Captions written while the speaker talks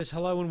Yes,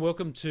 hello and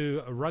welcome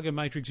to Rugger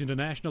Matrix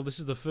International. This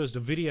is the first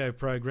video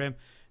program,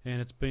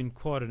 and it's been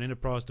quite an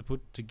enterprise to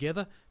put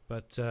together,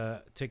 but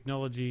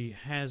technology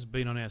has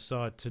been on our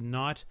side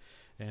tonight,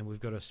 and we've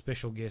got a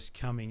special guest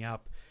coming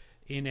up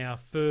in our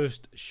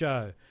first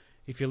show.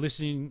 If you're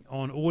listening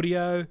on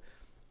audio,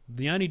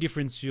 the only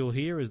difference you'll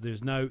hear is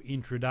there's no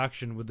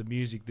introduction with the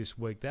music this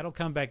week. That'll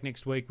come back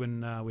next week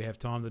when we have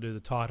time to do the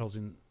titles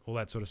and all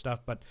that sort of stuff,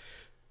 but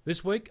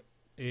this week,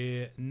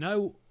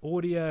 no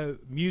audio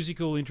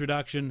musical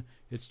introduction.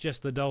 It's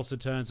just the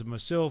dulcet tones of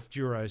myself,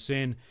 Duro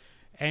Sen,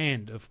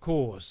 and of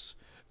course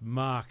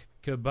Mark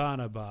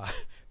Cabanaba,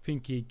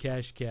 Pinky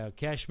Cash Cow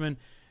Cashman.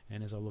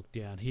 And as I look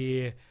down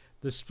here,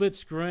 the split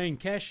screen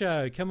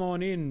Casho, come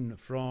on in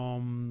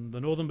from the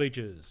Northern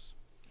Beaches.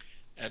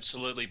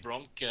 Absolutely,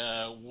 Bronk.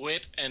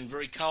 Wet and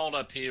very cold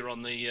up here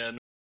on the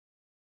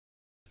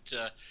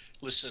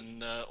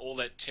listen, all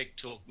that tech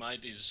talk,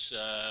 mate, is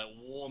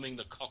warming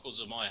the cockles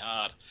of my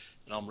heart,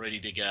 and I'm ready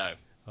to go.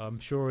 I'm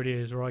sure it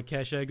is. All right,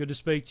 Casho, good to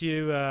speak to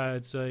you.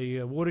 It's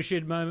a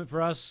watershed moment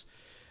for us,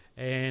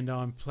 and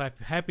I'm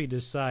happy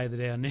to say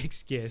that our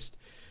next guest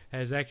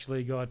has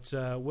actually got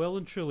well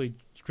and truly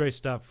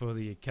dressed up for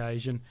the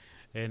occasion,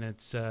 and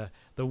it's the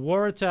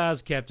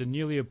Waratahs captain,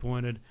 newly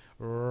appointed,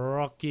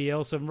 Rocky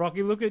Elsom.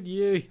 Rocky, look at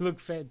you. You look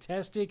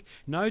fantastic.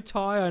 No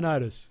tie, I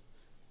notice.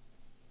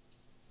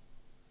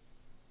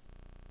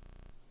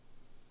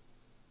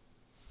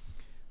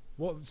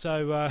 What?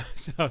 So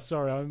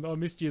sorry, I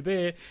missed you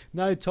there.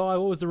 No tie.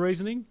 What was the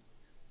reasoning?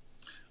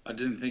 I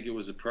didn't think it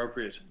was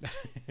appropriate.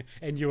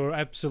 And you were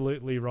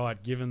absolutely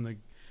right, given the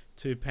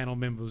two panel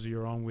members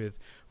you're on with.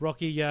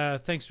 Rocky,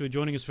 thanks for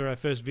joining us for our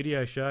first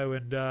video show,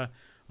 and I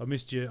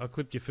missed you. I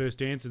clipped your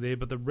first answer there,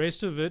 but the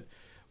rest of it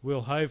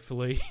will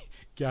hopefully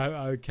go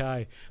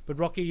okay. But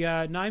Rocky,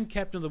 named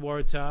captain of the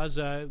Waratahs,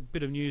 a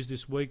bit of news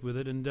this week with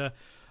it, and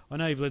I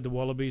know you've led the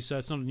Wallabies, so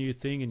it's not a new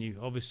thing, and you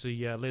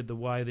obviously led the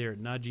way there at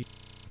Nudgee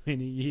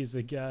many years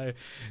ago.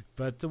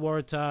 But the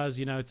Waratahs,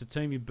 you know, it's a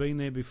team you've been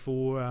there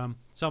before,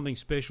 something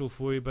special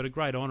for you, but a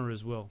great honour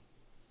as well.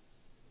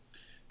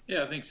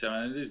 Yeah, I think so,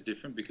 and it is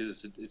different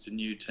because it's a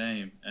new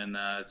team, and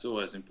it's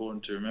always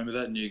important to remember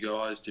that. New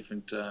guys,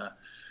 different type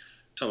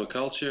of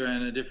culture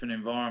and a different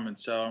environment,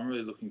 so I'm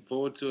really looking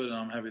forward to it, and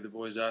I'm happy the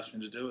boys asked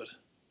me to do it.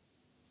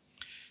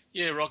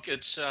 Yeah, Rock,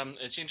 it's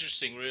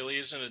interesting, really,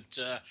 isn't it?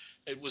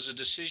 It was a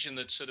decision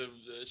that sort of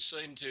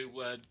seemed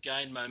to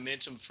gain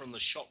momentum from the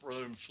shop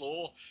room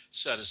floor,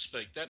 so to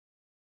speak. That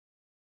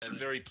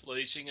very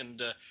pleasing,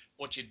 and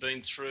what you'd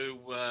been through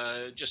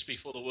just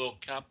before the World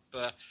Cup,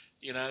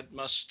 you know, it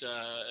must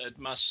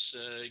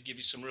give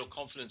you some real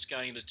confidence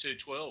going into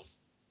 212.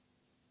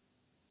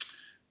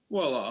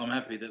 Well, I'm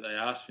happy that they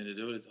asked me to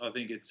do it. I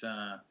think it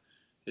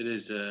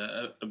is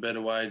a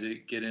better way to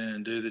get in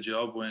and do the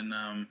job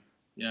when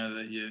you know,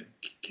 that you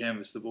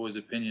canvass the boys'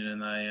 opinion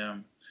and they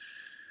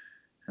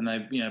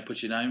you know,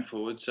 put your name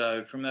forward.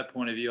 So from that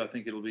point of view, I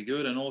think it'll be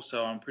good. And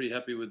also, I'm pretty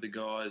happy with the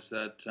guys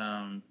that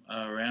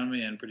are around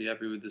me and pretty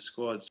happy with the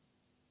squads.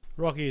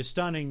 Rocky, a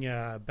stunning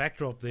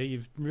backdrop there.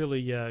 You've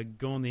really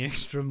gone the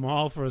extra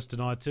mile for us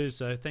tonight too,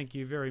 so thank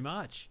you very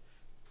much.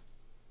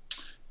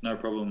 No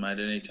problem, mate,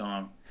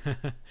 anytime.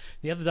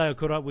 The other day I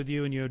caught up with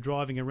you and you were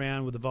driving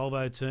around with the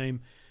Volvo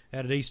team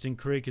out at Eastern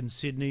Creek in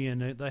Sydney,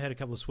 and they had a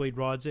couple of sweet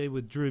rides there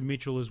with Drew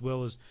Mitchell as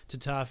well as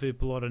Tatafu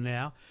Pilota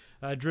now.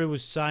 Drew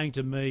was saying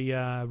to me,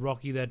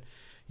 Rocky, that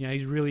you know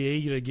he's really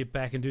eager to get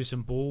back and do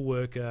some ball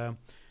work.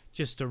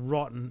 Just a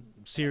rotten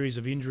series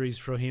of injuries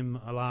for him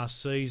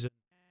last season.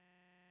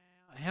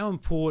 How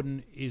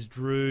important is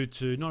Drew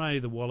to not only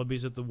the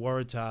Wallabies but the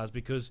Waratahs?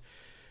 Because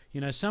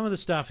you know some of the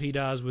stuff he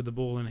does with the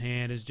ball in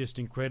hand is just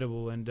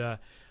incredible, and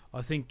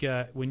I think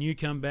when you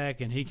come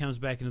back and he comes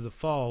back into the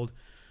fold,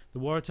 the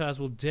Waratahs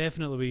will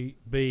definitely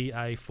be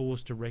a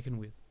force to reckon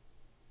with.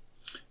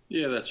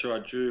 Yeah, that's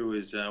right. Drew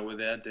is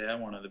without doubt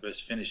one of the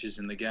best finishers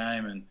in the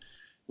game, and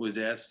was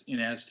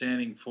in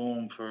outstanding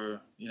form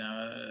for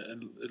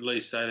at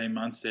least 18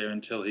 months there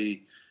until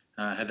he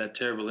had that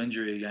terrible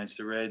injury against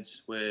the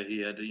Reds, where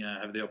he had to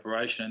have the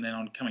operation, and then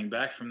on coming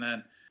back from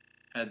that,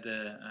 had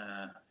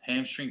the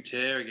hamstring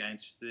tear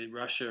against the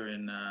Russia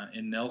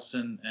in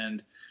Nelson,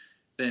 and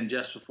then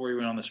just before he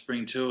went on the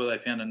spring tour, they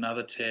found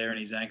another tear in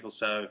his ankle.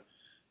 So,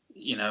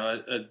 you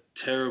know, a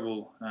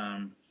terrible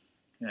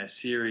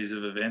series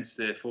of events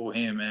there for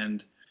him,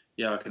 and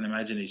yeah, I can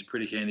imagine he's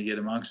pretty keen to get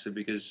amongst it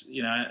because,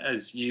 you know,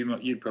 as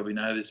you'd probably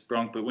know this,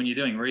 Bronk, but when you're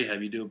doing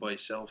rehab, you do it by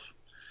yourself.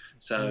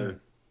 So,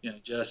 you know,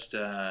 just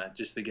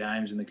the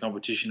games and the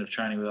competition of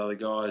training with other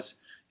guys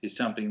is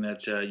something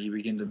that you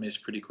begin to miss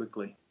pretty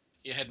quickly.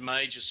 You had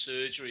major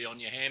surgery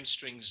on your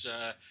hamstrings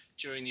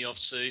during the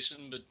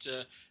off-season, but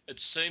it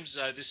seems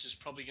as though this is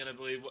probably going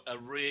to be a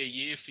rare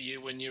year for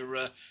you when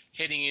you're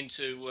heading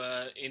into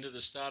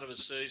the start of a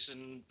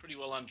season pretty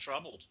well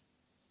untroubled.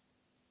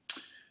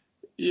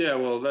 Yeah,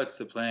 well, that's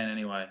the plan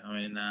anyway. I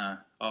mean,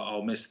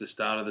 I'll miss the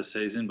start of the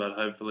season, but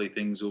hopefully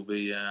things will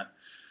be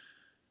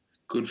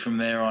good from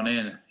there on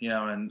in. You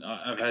know, and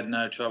I've had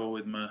no trouble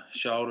with my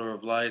shoulder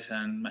of late,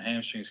 and my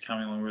hamstring's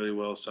coming along really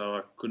well, so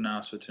I couldn't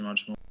ask for too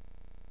much more.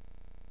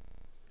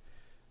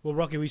 Well,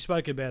 Rocky, we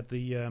spoke about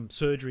the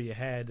surgery you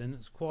had, and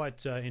it's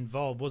quite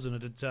involved,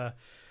 wasn't it? It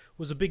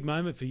was a big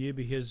moment for you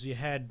because you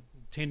had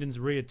tendons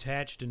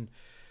reattached, and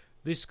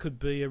this could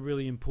be a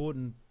really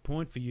important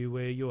point for you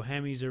where your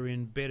hammies are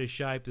in better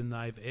shape than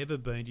they've ever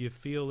been. Do you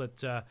feel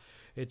that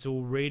it's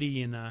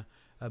already in a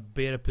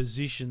better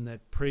position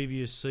that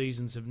previous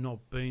seasons have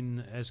not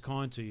been as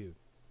kind to you?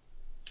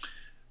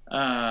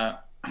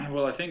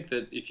 Well, I think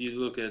that if you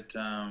look at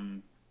how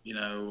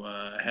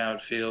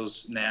it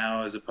feels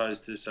now as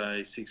opposed to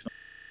say 6 months,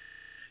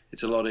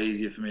 it's a lot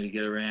easier for me to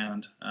get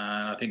around.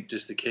 And I think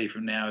just the key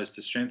from now is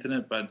to strengthen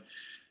it. But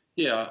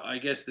yeah, I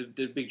guess the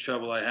big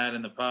trouble I had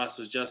in the past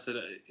was just that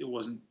it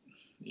wasn't,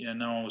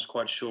 no one was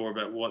quite sure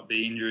about what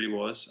the injury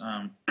was.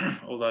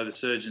 Although the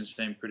surgeon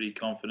seemed pretty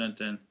confident,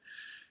 and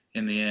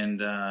in the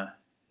end,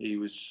 he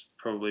was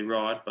probably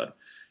right. But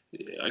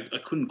I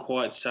couldn't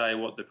quite say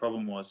what the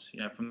problem was.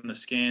 From the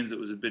scans, it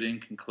was a bit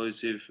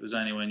inconclusive. It was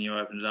only when you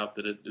opened it up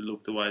that it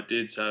looked the way it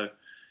did. So,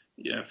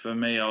 for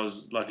me, I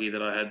was lucky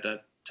that I had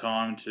that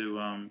time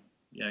to,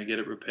 get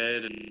it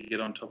repaired and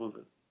get on top of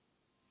it.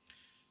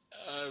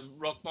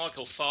 Rock,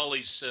 Michael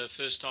Foley's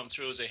first time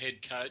through as a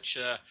head coach,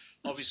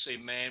 obviously a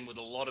man with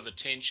a lot of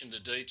attention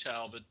to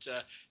detail,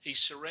 but he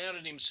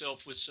surrounded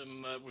himself with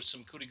some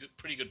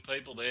pretty good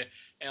people there.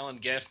 Alan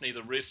Gaffney,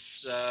 the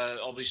Riff,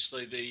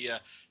 obviously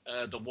the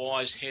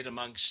wise head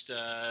amongst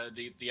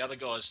the other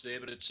guys there,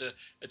 but it's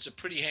a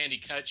pretty handy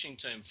coaching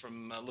team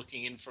from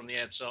looking in from the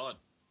outside.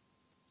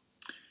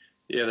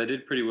 Yeah, they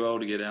did pretty well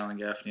to get Alan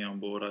Gaffney on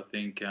board. I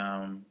think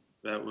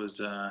that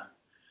was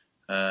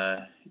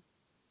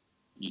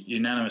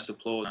unanimous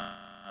applause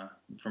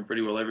from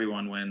pretty well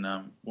everyone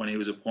when he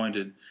was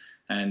appointed,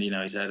 and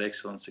he's had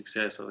excellent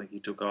success. I think he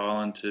took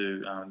Ireland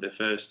to their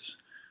first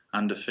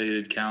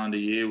undefeated calendar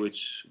year,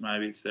 which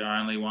maybe it's their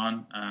only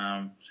one,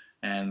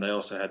 and they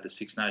also had the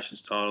Six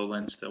Nations title.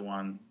 Leinster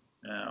won,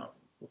 a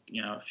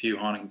few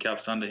Heineken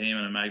Cups under him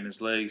and a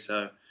Magners League,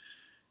 so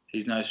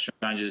he's no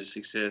stranger to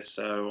success.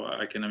 So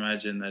I can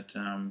imagine that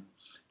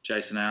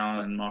Jason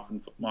Allen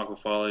and Michael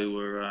Foley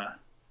were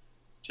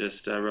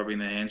just rubbing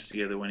their hands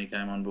together when he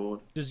came on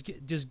board.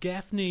 Does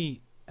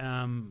Gaffney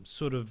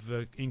sort of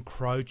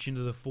encroach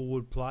into the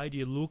forward play? Do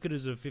you look at it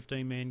as a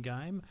 15-man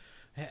game?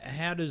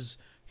 How does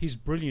his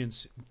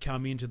brilliance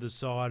come into the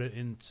side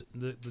and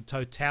the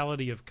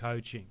totality of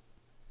coaching?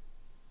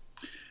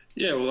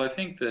 Yeah, well, I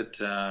think that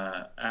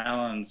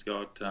Alan's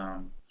got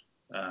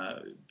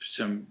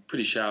some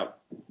pretty sharp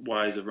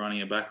ways of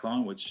running a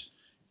backline, which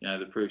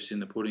the proof's in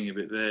the pudding a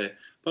bit there.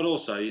 But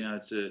also,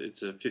 it's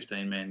a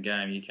 15-man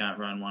game. You can't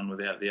run one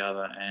without the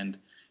other, and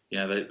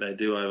they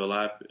do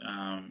overlap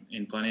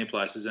in plenty of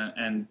places.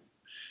 And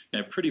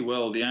pretty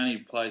well, the only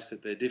place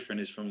that they're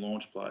different is from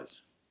launch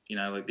plays.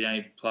 Like the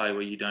only play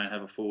where you don't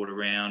have a forward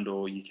around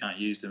or you can't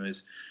use them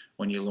is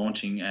when you're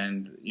launching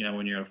and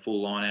when you're a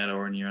full line out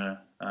or when you're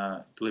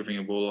delivering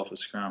a ball off a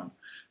scrum.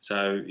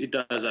 So it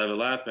does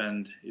overlap,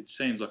 and it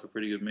seems like a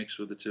pretty good mix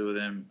with the two of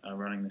them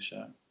running the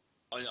show.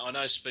 I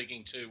know,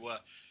 speaking to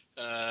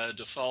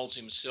DeFoles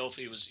himself,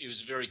 he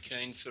was very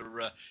keen for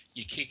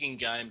your kicking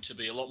game to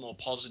be a lot more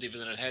positive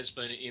than it has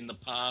been in the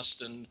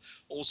past, and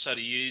also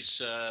to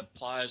use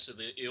players of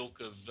the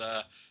ilk of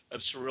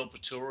Cyril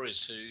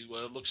Pretorius, who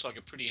looks like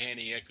a pretty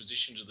handy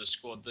acquisition to the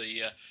squad.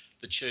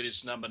 The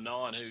Cheetahs number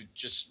 9, who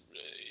just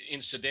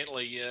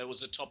incidentally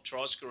was a top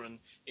try scorer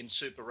in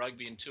Super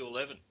Rugby in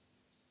 2011.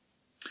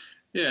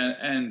 Yeah,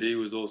 and he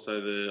was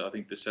also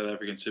the South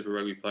African Super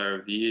Rugby Player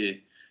of the Year.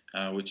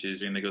 Which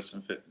is, and they've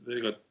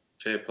got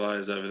fair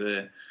players over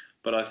there.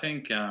 But I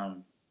think,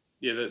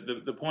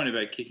 the point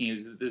about kicking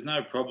is that there's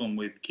no problem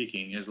with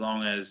kicking as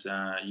long as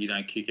you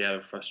don't kick out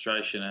of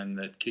frustration and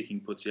that kicking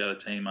puts the other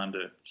team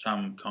under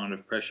some kind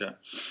of pressure.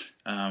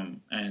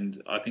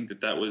 And I think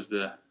that was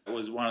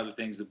one of the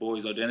things the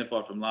boys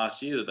identified from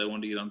last year that they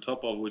wanted to get on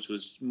top of, which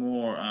was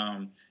more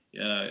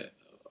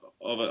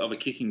of a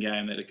kicking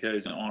game that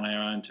occurs on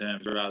our own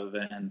terms rather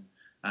than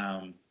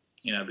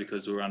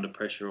because we were under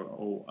pressure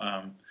or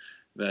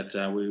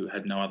that we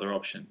had no other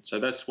option. So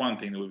that's one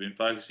thing that we've been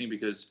focusing,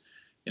 because,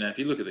 if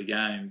you look at the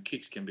game,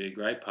 kicks can be a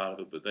great part of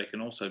it, but they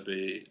can also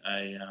be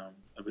a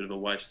bit of a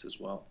waste as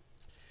well.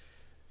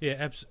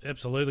 Yeah,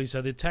 absolutely.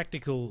 So the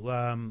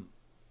tactical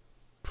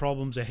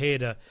problems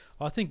ahead are,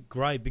 I think,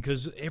 great,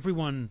 because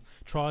everyone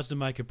tries to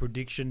make a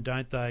prediction,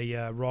 don't they,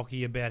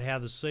 Rocky, about how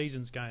the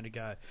season's going to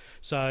go.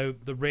 So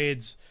the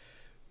Reds,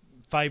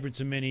 favourites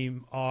in many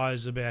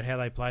eyes about how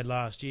they played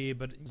last year,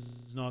 but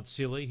it's not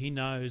silly. He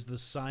knows the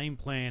same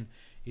plan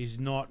is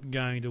not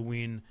going to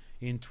win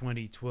in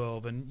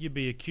 2012, and you'd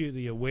be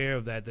acutely aware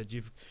of that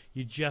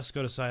you just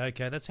got to say,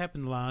 okay, that's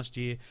happened last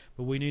year,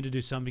 but we need to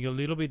do something a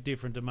little bit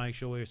different to make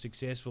sure we're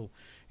successful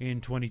in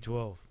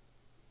 2012.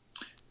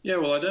 Yeah,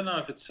 well, I don't know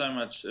if it's so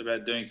much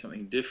about doing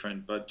something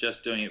different, but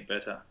just doing it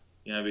better,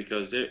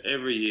 because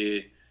every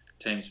year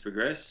teams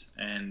progress,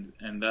 and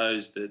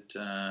those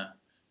that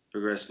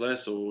progress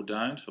less or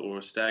don't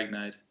or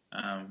stagnate,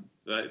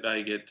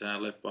 they get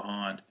left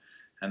behind.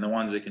 And the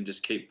ones that can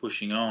just keep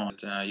pushing on,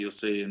 you'll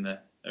see in the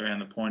around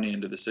the pointy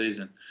end of the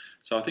season.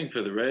 So I think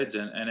for the Reds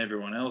and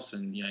everyone else,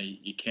 and your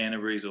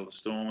Canterburys or the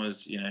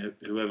Stormers,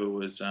 whoever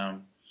was,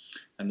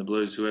 and the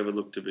Blues, whoever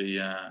looked to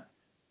be,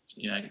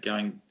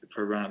 going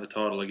for a run at the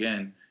title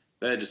again,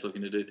 they're just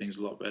looking to do things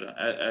a lot better,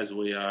 as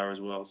we are as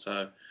well.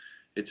 So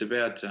it's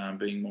about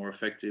being more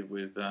effective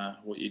with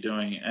what you're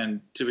doing.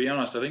 And to be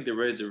honest, I think the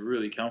Reds are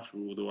really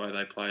comfortable with the way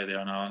they play there.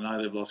 I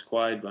know they've lost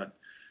Quade, but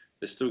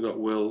they've still got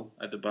Will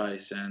at the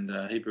base, and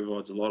he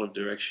provides a lot of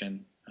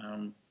direction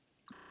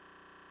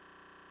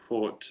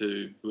support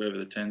to whoever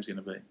the 10's going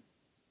to be.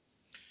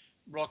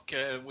 Rock,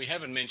 we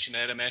haven't mentioned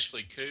Adam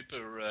Ashley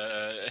Cooper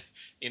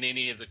in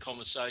any of the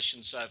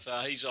conversations so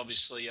far. He's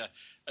obviously a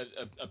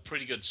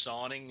pretty good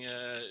signing,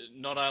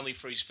 not only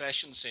for his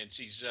fashion sense,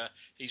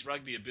 his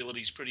rugby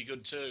ability is pretty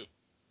good too.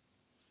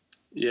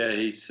 Yeah,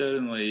 he's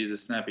a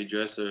snappy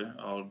dresser,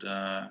 old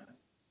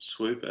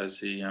Swoop, as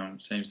he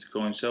seems to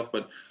call himself.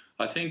 But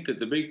I think that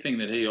the big thing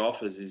that he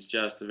offers is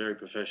just a very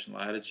professional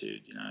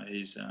attitude.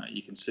 He's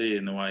you can see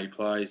in the way he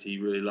plays. He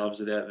really loves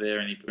it out there,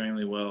 and he plays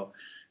extremely well.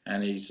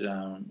 And he's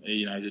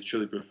he's a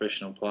truly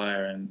professional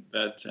player, and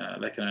that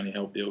can only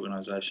help the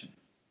organisation.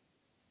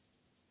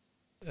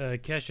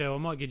 Casho, I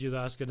might get you to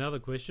ask another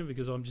question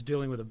because I'm just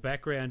dealing with a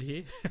background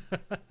here.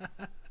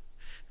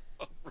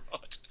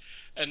 Right.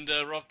 And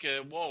Rock,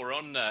 while we're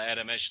on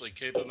Adam Ashley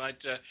Cooper,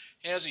 mate,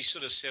 how's he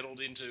sort of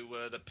settled into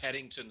the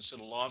Paddington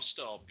sort of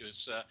lifestyle?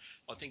 Because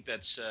I think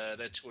that's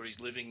where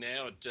he's living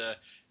now.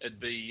 It'd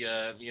be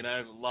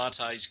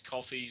lattes,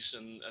 coffees,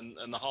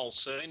 and the whole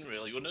scene,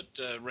 really, wouldn't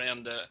it?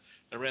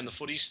 Around the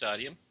footy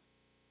stadium.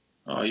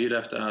 Oh, you'd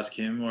have to ask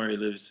him where he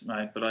lives,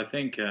 mate. But I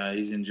think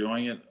he's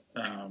enjoying it.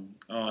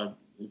 I've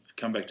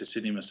come back to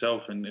Sydney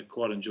myself and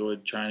quite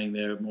enjoyed training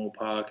there at Moore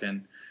Park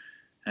and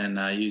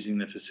using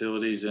the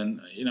facilities. And,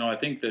 I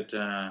think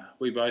that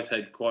we both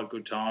had quite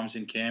good times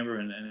in Canberra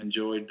and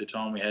enjoyed the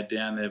time we had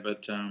down there.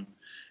 But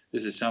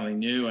this is something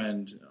new,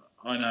 and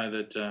I know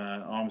that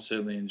I'm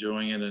certainly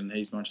enjoying it, and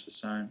he's much the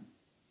same.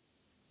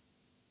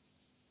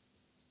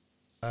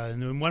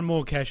 And one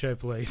more Casho,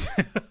 please.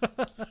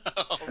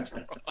 Oh, right.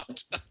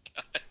 Okay.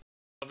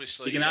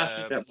 Obviously, you can ask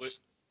me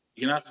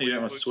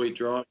about my sweet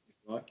drive, if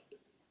you like.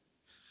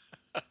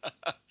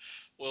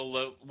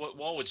 Well,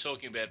 while we're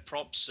talking about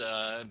props,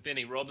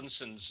 Benny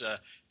Robinson's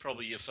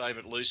probably your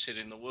favourite loose head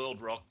in the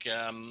world, Rock.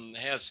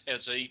 How's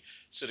he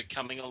sort of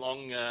coming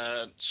along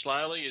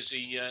slowly? Is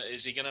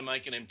he going to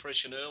make an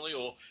impression early,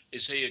 or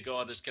is he a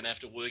guy that's going to have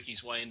to work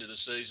his way into the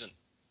season?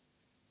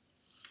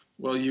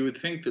 Well, you would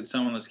think that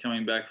someone that's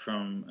coming back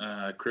from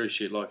a cruise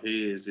ship like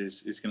he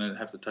is going to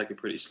have to take it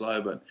pretty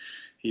slow, but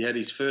he had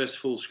his first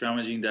full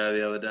scrummaging day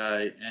the other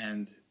day,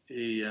 and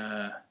he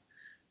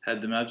had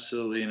them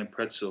absolutely in a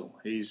pretzel.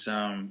 He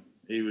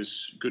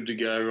was good to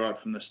go right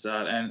from the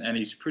start, and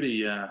he's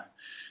pretty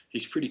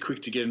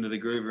quick to get into the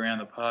groove around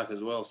the park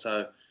as well.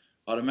 So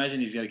I'd imagine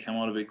he's going to come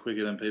on a bit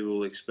quicker than people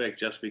will expect,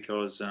 just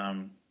because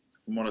from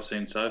what I've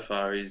seen so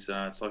far, it's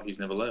like he's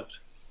never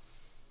left.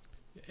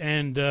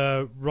 And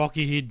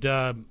Rocky, he'd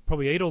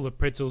probably eat all the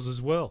pretzels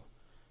as well.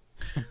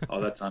 Oh,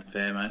 that's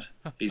unfair, mate.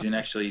 He's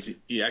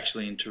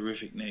actually in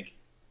terrific nick.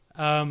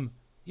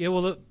 Yeah,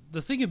 well,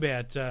 the thing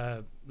about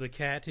the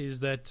Cat is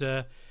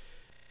that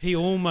he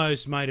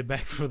almost made it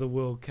back for the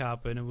World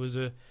Cup, and it was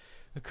a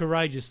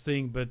courageous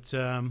thing. But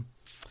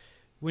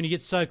when you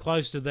get so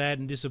close to that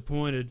and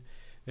disappointed,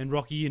 and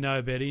Rocky, you know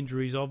about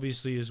injuries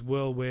obviously as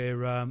well,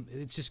 where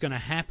it's just going to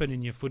happen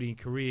in your footy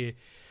career.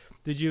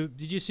 Did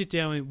you sit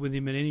down with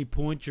him at any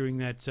point during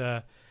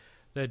that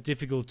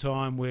difficult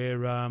time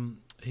where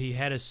he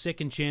had a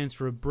second chance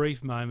for a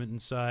brief moment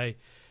and say,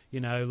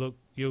 look,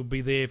 you'll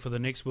be there for the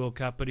next World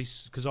Cup, but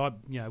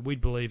we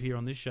believe here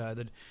on this show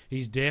that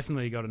he's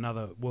definitely got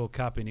another World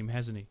Cup in him,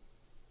 hasn't he?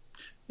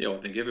 Yeah, well,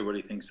 I think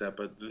everybody thinks that.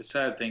 But the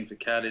sad thing for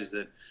Cat is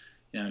that,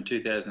 in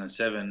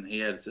 2007 he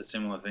had a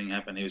similar thing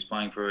happen. He was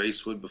playing for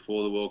Eastwood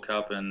before the World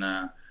Cup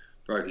and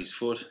broke his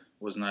foot,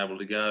 wasn't able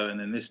to go, and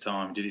then this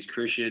time did his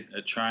cruciate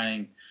at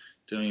training,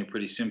 doing a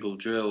pretty simple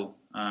drill.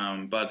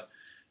 But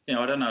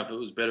I don't know if it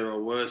was better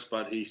or worse,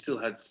 but he still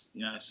had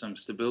some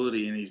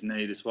stability in his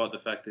knee despite the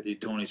fact that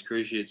he'd torn his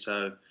cruciate.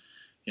 So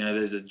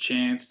there's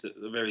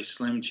a very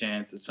slim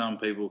chance that some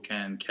people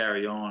can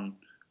carry on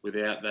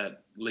without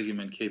that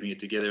ligament keeping it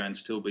together and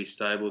still be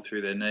stable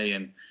through their knee.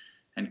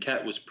 And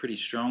Cat was pretty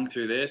strong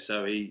through there,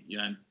 so he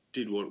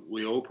did what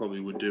we all probably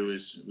would do,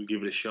 is we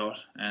give it a shot.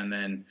 And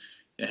then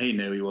he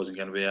knew he wasn't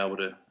going to be able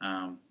to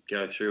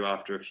go through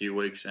after a few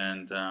weeks,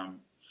 and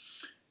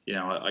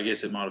I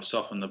guess it might have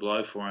softened the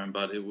blow for him,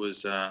 but it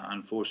was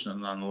unfortunate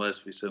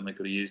nonetheless. We certainly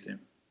could have used him.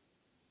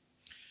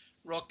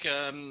 Rock,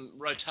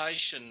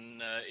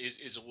 rotation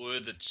is a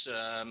word that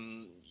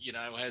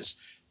has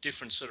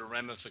different sort of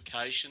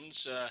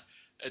ramifications.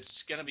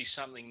 It's going to be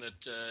something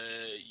that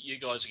you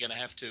guys are going to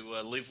have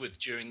to live with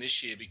during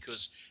this year,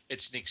 because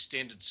it's an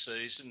extended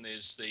season.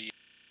 There's the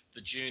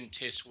June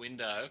test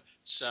window,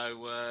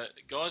 so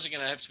guys are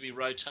going to have to be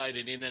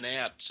rotated in and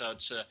out. So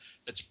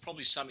it's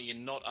probably something you're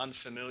not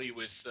unfamiliar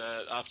with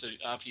after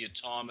your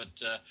time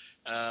at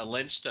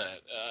Leinster.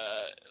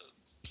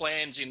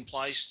 plans in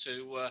place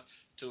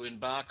to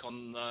embark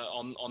on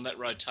that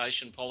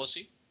rotation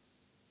policy?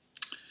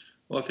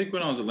 Well, I think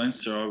when I was at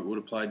Leinster, I would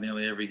have played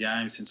nearly every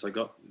game since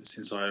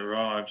I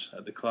arrived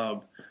at the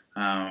club,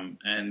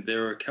 and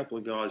there were a couple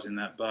of guys in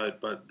that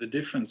boat. But the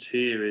difference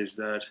here is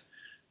that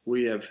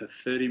we have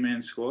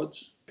 30-man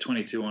squads,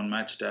 22 on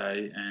match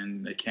day,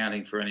 and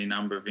accounting for any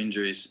number of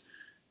injuries,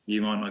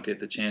 you might not get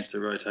the chance to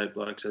rotate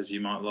blokes as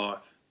you might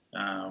like,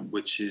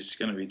 which is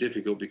going to be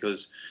difficult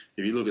because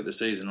if you look at the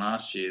season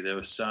last year, there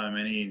were so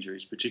many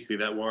injuries,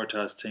 particularly that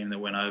Waratahs team that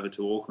went over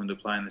to Auckland to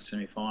play in the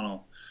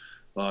semi-final.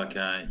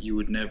 You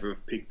would never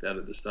have picked that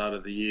at the start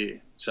of the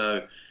year.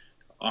 So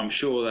I'm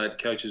sure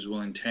that coaches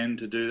will intend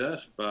to do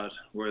that, but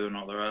whether or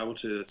not they're able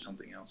to, that's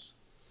something else.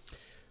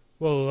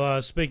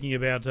 Well, speaking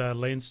about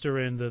Leinster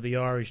and the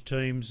Irish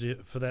teams,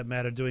 for that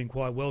matter, doing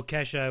quite well.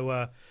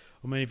 Casho,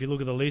 I mean, if you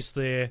look at the list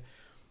there,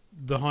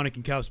 the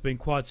Heineken Cup's been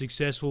quite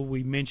successful.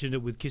 We mentioned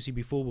it with Kissy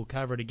before. We'll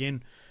cover it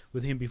again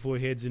with him before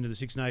he heads into the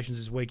Six Nations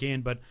this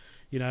weekend. But,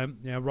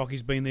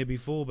 Rocky's been there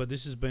before, but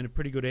this has been a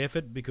pretty good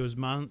effort because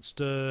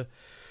Munster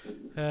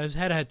has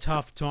had a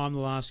tough time the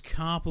last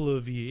couple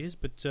of years.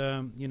 But,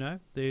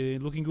 they're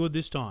looking good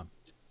this time.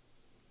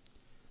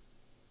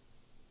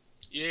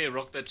 Yeah,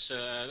 Rock, that's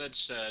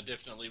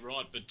definitely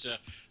right. But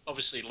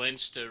obviously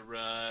Leinster,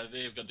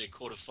 they've got their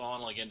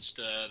quarter-final against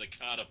the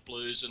Cardiff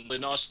Blues, and they're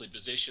nicely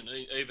positioned,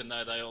 even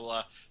though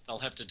they'll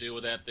have to deal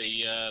without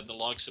the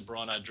likes of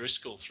Brian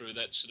O'Driscoll through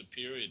that sort of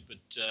period.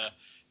 But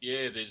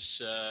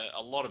there's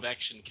a lot of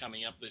action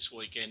coming up this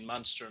weekend.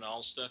 Munster and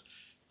Ulster.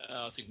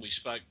 I think we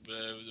spoke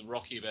with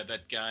Rocky about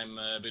that game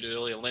a bit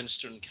earlier.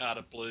 Leinster and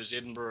Cardiff Blues,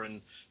 Edinburgh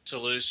and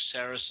Toulouse,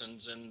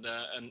 Saracens and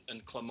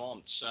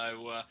Clermont.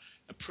 So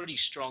a pretty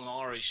strong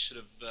Irish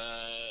sort of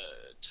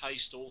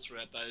taste all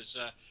throughout those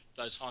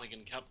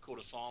Heineken Cup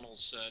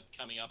quarterfinals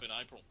coming up in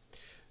April.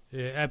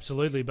 Yeah,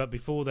 absolutely. But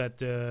before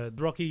that,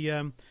 Rocky,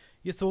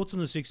 your thoughts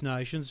on the Six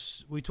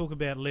Nations? We talk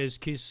about Les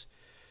Kiss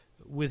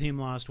with him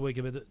last week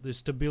about the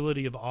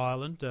stability of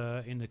Ireland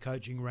in the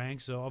coaching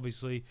ranks. So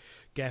obviously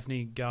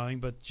Gaffney going,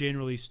 but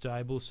generally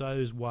stable. So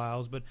is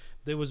Wales. But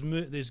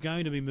there's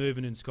going to be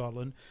movement in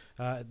Scotland.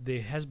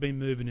 There has been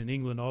movement in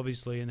England,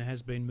 obviously, and there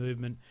has been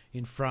movement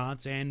in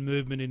France and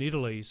movement in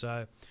Italy.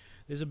 So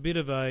there's a bit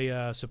of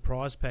a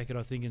surprise packet,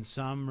 I think, in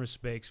some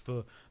respects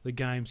for the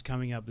games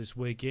coming up this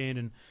weekend.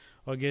 And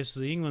I guess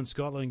the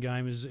England-Scotland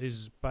game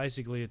is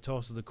basically a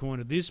toss of the coin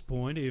at this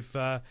point if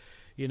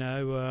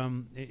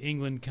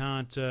England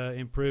can't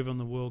improve on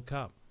the World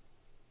Cup.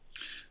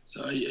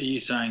 So are you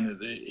saying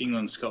that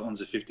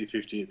England-Scotland's a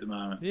 50-50 at the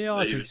moment? Yeah,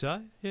 I think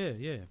so.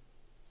 Yeah.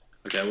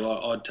 Okay,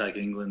 well, I'd take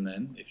England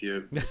then if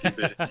you're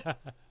betting.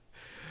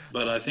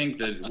 But I think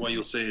that what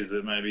you'll see is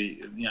that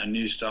maybe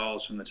new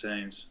styles from the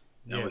teams.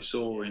 We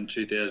saw in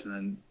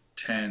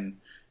 2010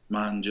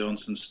 Martin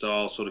Johnson's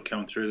style sort of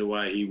come through the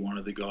way he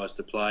wanted the guys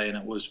to play, and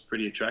it was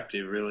pretty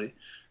attractive, really.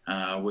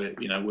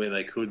 Where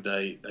they could,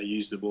 they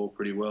used the ball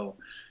pretty well,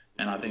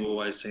 and I think we've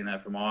always seen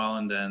that from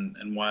Ireland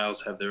and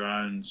Wales have their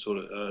own sort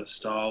of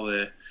style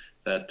there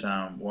that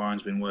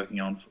Warren's been working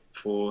on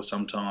for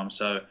some time.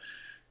 So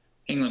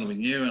England will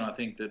be new, and I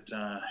think that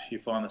you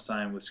find the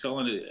same with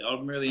Scotland.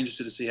 I'm really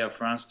interested to see how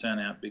France turn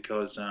out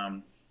because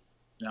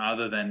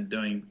other than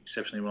doing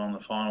exceptionally well in the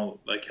final,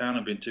 they can't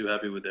have been too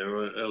happy with their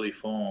early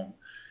form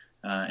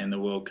in the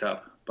World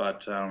Cup.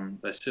 But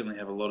they certainly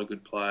have a lot of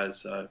good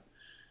players, so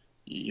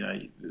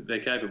they're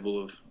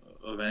capable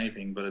of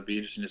anything. But it'd be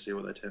interesting to see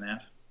what they turn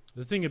out.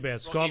 The thing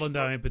about Scotland,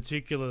 though, in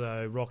particular,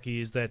 though, Rocky,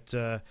 is that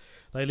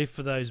they live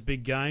for those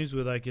big games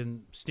where they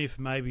can sniff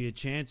maybe a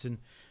chance, and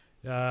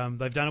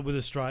they've done it with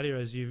Australia,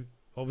 as you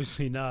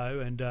obviously know,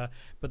 and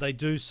but they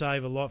do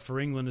save a lot for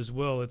England as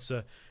well. It's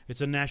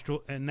a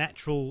natural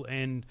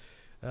and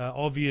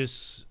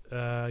obvious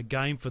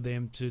game for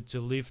them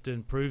to lift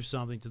and prove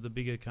something to the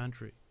bigger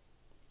country.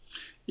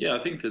 Yeah, I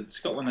think that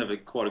Scotland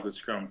have quite a good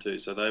scrum too,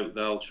 so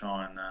they'll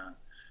try and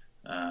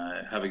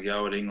have a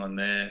go at England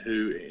there.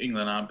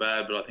 England aren't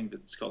bad, but I think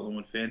that Scotland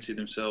would fancy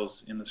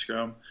themselves in the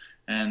scrum,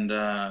 and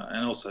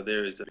also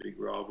there is that big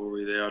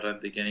rivalry there. I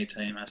don't think any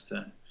team has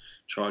to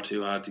try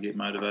too hard to get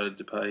motivated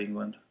to play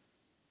England.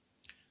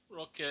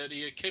 Rock, do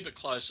you keep a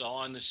close eye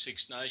on the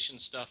Six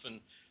Nations stuff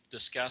and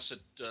discuss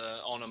it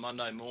on a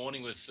Monday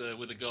morning with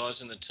the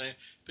guys in the team,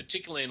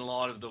 particularly in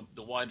light of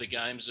the way the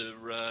games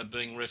are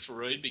being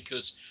refereed,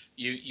 because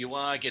you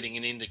are getting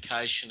an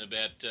indication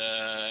about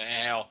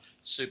how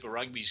Super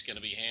Rugby is going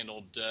to be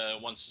handled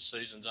once the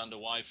season's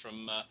underway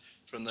from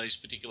these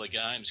particular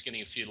games,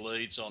 getting a few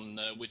leads on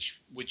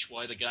which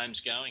way the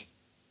game's going.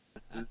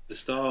 The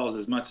styles,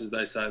 as much as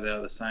they say they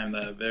are the same,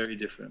 they are very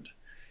different.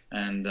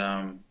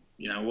 And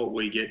what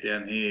we get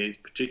down here,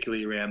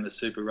 particularly around the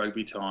Super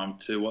Rugby time,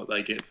 to what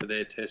they get for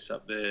their tests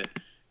up there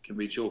can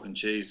be chalk and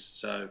cheese.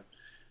 So,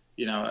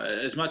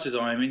 as much as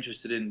I am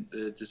interested in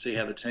to see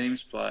how the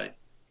teams play,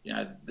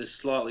 there's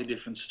slightly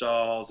different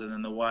styles, and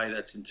then the way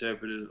that's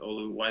interpreted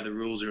or the way the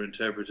rules are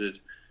interpreted,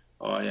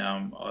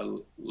 I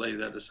leave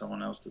that to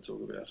someone else to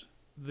talk about.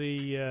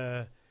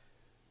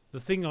 the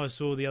thing I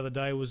saw the other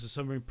day was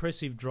some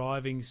impressive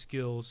driving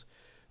skills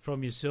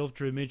from yourself,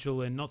 Drew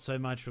Mitchell, and not so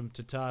much from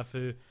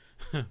Tatafu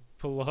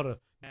Pilota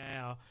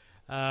now.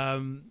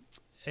 And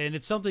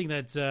it's something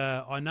that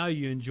I know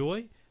you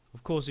enjoy.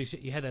 Of course,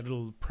 you had that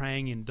little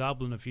prang in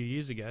Dublin a few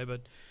years ago,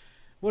 but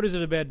what is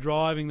it about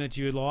driving that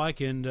you like?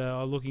 And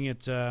looking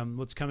at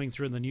what's coming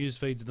through in the news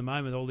feeds at the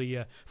moment, all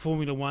the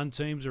Formula One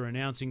teams are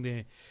announcing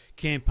their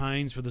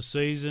campaigns for the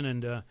season,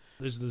 and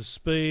there's the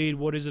speed.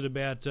 What is it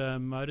about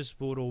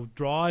motorsport or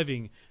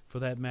driving, for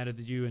that matter,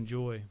 that you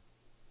enjoy?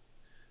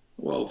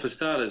 Well, for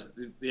starters,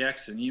 the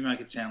accident, you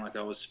make it sound like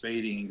I was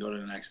speeding and got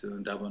in an accident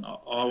in Dublin.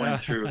 I went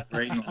through a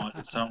green light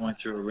and someone went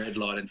through a red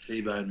light and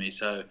T-boned me.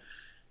 So,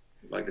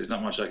 like, there's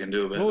not much I can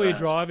do about that. What were you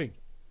driving?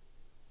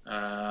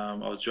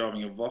 I was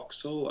driving a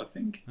Vauxhall, I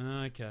think.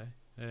 Okay,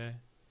 yeah.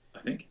 I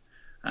think.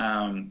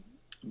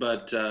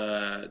 But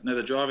no,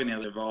 the driving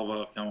now, the Volvo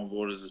have come on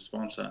board as a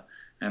sponsor,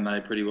 and they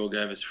pretty well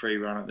gave us free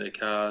run of their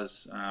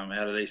cars out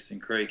at Eastern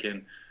Creek.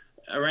 And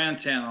around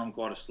town, I'm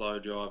quite a slow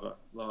driver.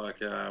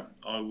 Like,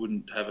 I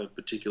wouldn't have a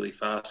particularly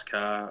fast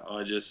car.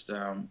 I just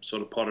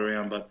sort of pot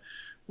around. But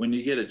when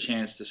you get a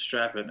chance to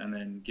strap it and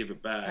then give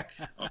it back,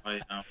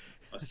 I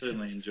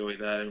certainly enjoy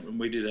that. And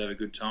we did have a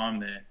good time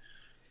there.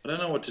 I don't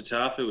know what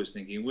Tatafu was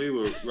thinking. We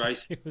were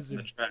racing on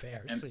the track,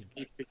 and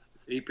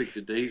he picked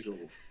a diesel,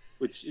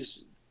 which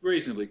is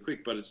reasonably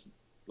quick, but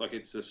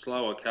it's a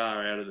slower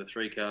car out of the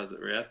three cars that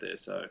were out there.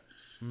 So,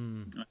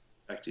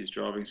 back to his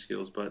driving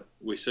skills, but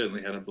we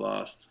certainly had a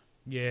blast.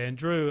 Yeah, and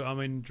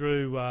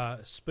Drew,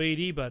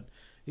 speedy, but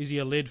is he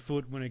a lead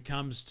foot when it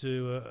comes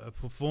to a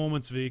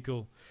performance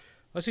vehicle?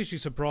 I was actually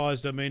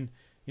surprised. I mean,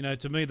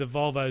 to me, the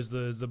Volvo's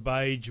the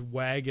beige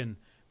wagon,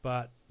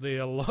 but they're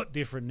a lot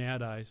different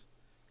nowadays.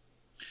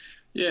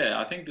 Yeah,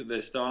 I think that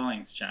their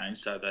styling's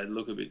changed, so they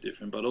look a bit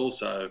different. But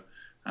also,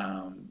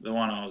 the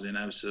one I was in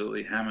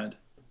absolutely hammered,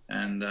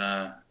 and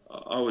I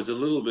was a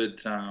little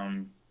bit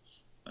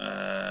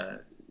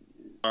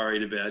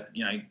worried about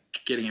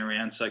getting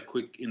around so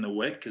quick in the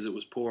wet because it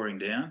was pouring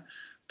down.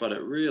 But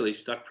it really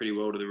stuck pretty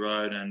well to the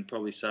road and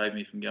probably saved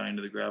me from going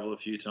to the gravel a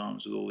few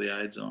times with all the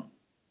aids on.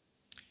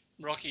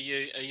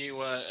 Rocky, are you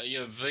a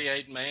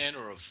V8 man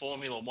or a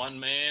Formula One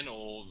man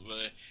or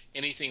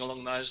anything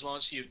along those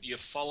lines? You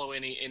follow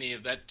any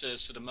of that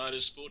sort of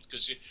motorsport,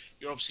 because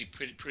you're obviously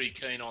pretty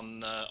keen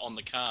on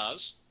the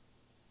cars.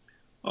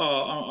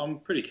 Oh, I'm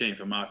pretty keen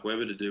for Mark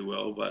Webber to do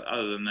well, but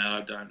other than that, I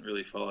don't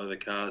really follow the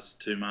cars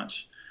too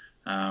much.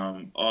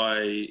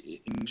 I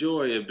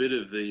enjoy a bit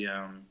of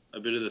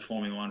the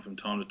Formula One from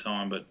time to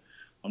time, but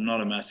I'm not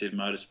a massive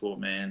motorsport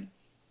man.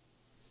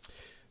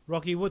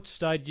 Rocky, what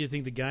stage do you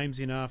think the game's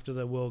in after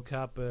the World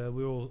Cup?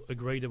 We all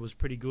agreed it was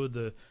pretty good.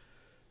 The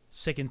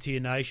second-tier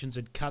nations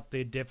had cut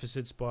their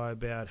deficits by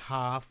about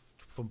half,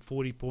 from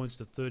 40 points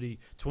to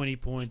 20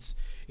 points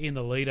in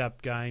the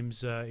lead-up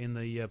games, in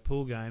the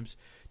pool games.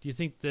 Do you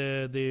think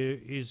there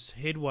is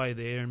headway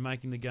there in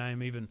making the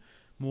game even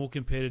more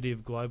competitive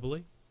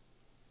globally?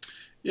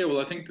 Yeah, well,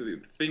 I think the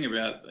thing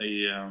about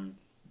the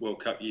World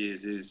Cup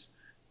years is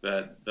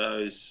that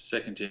those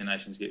second-tier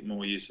nations get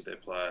more use of their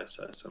players.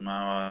 So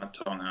Samoa,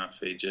 Tonga,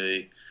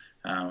 Fiji,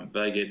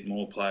 they get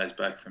more players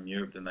back from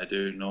Europe than they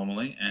do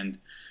normally, and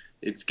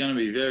it's going to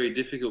be very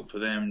difficult for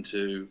them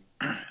to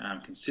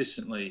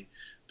consistently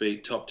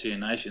beat top-tier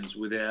nations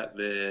without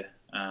their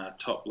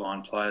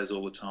top-line players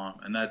all the time.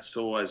 And that's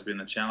always been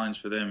a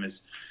challenge for them,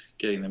 is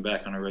getting them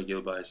back on a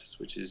regular basis,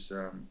 which is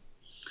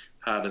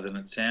harder than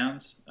it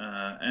sounds.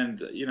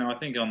 And I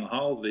think on the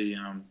whole, the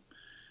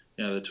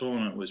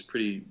tournament was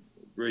pretty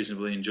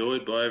reasonably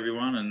enjoyed by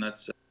everyone, and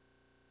that's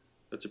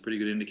a pretty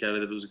good indicator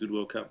that it was a good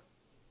World Cup.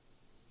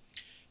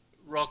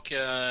 Rock,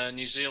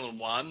 New Zealand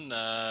won.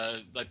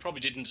 They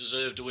probably didn't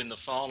deserve to win the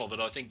final, but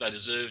I think they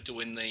deserved to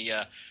win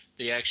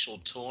the actual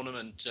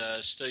tournament.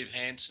 Steve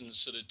Hanson's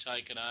sort of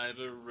taken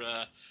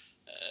over.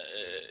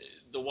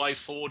 The way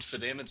forward for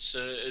them, it's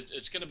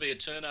going to be a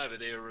turnover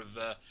there of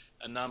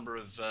a number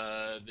of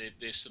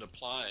their sort of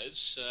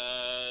players.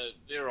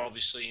 They're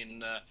obviously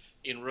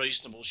in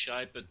reasonable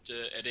shape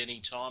at any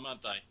time,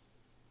 aren't they?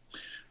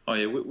 Oh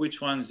yeah,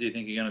 which ones do you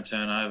think are going to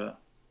turn over?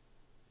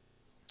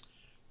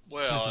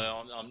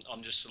 Well,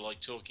 I'm just like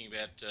talking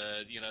about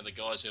the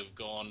guys who have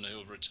gone, who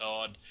have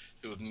retired,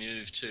 who have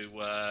moved to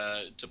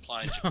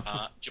play in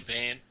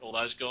Japan, all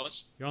those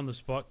guys. You're on the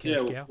spot,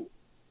 Cascow. Yeah,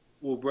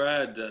 well,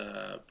 Brad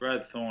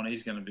Thorne,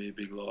 he's going to be a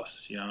big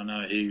loss. I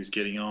know he was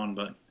getting on,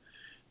 but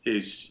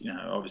he's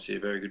obviously a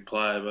very good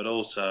player, but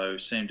also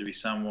seemed to be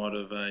somewhat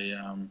of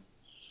an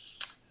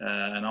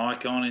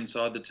icon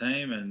inside the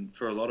team, and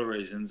for a lot of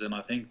reasons. And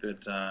I think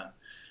that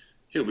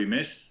he'll be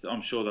missed. I'm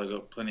sure they've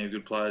got plenty of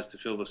good players to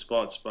fill the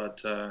spots,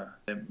 but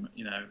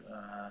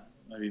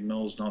maybe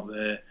Mill's not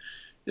there.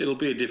 It'll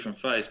be a different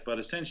face, but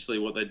essentially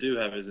what they do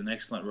have is an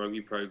excellent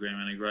rugby program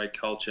and a great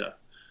culture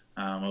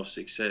of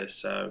success.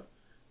 So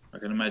I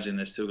can imagine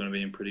they're still going to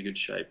be in pretty good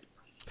shape.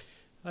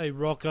 Hey,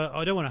 Rock,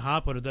 I don't want to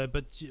harp on it, though,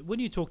 but when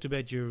you talked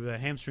about your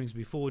hamstrings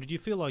before, did you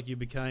feel like you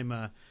became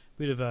a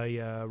bit of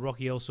a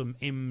Rocky Elsom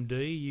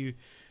MD?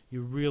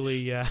 you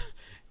really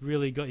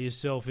really got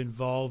yourself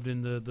involved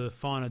in the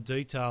finer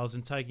details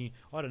and taking.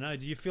 I don't know.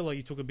 Do you feel like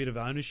you took a bit of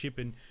ownership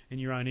in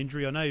your own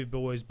injury? I know you've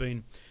always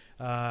been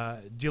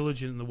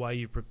diligent in the way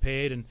you've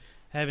prepared, and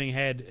having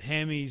had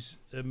hammies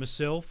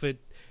myself,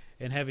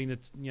 and having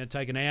to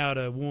take an hour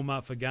to warm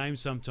up for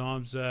games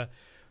sometimes.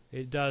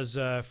 It does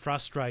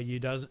frustrate you,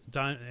 and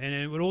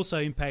it also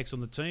impacts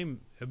on the team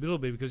a little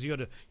bit because you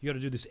got to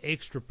do this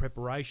extra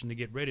preparation to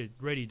get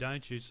ready,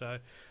 don't you? So,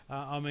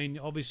 I mean,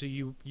 obviously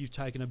you've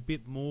taken a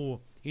bit more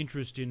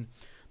interest in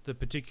the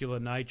particular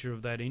nature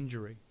of that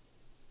injury.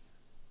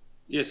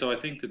 Yeah, so I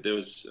think that there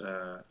was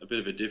a bit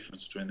of a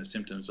difference between the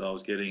symptoms I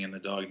was getting and the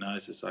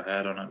diagnosis I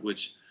had on it,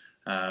 which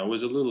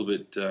was a little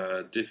bit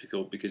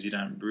difficult because you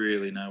don't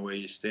really know where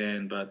you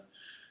stand, but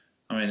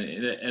I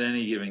mean, at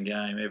any given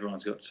game,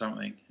 everyone's got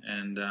something,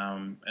 and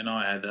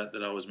I had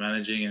that I was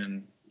managing,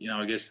 and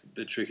I guess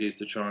the trick is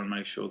to try and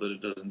make sure that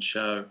it doesn't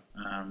show,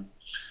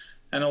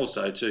 and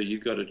also too,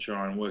 you've got to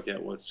try and work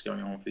out what's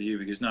going on for you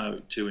because no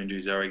two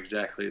injuries are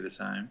exactly the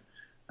same.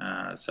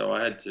 So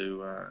I had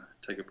to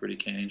take a pretty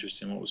keen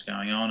interest in what was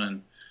going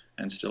on,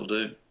 and still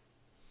do.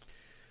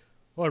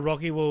 All right,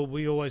 Rocky. Well,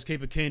 we always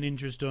keep a keen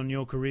interest on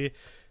your career.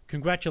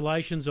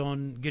 Congratulations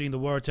on getting the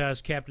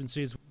Waratahs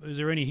captaincy. Is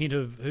there any hint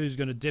of who's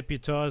going to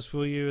deputise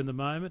for you in the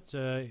moment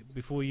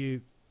before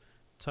you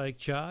take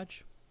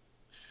charge?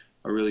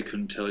 I really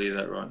couldn't tell you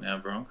that right now,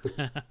 Bronk.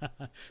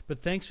 But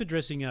thanks for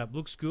dressing up.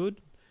 Looks good.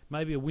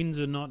 Maybe a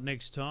Windsor knot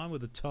next time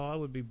with a tie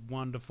would be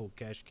wonderful,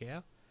 Cash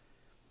Cow.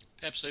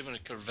 Perhaps even a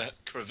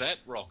cravat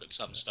Rock at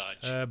some stage.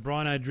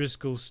 Brian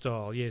O'Driscoll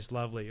style. Yes,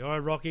 lovely. All right,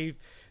 Rocky.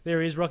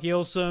 There he is, Rocky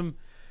Elsom.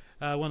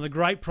 One of the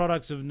great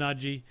products of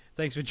Nudgy.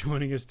 Thanks for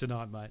joining us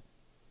tonight, mate.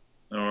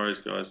 No worries,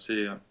 guys.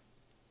 See ya.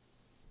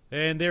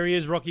 And there he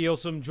is, Rocky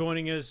Elsom,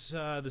 joining us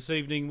this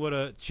evening. What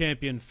a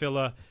champion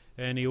fella.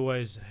 And he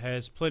always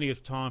has plenty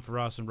of time for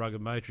us and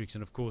Rugged Matrix.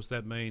 And, of course,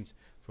 that means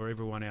for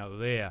everyone out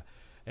there.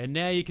 And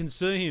now you can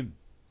see him.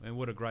 And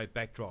what a great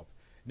backdrop.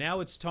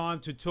 Now it's time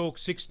to talk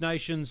Six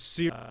Nations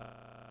series.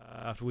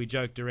 After we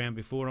joked around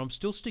before, I'm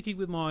still sticking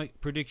with my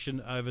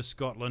prediction over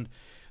Scotland.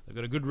 They've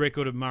got a good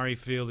record at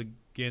Murrayfield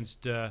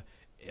against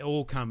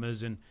all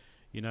comers, and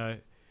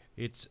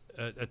it's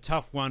a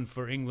tough one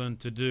for England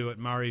to do at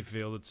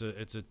Murrayfield.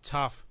 It's a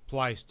tough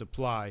place to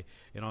play,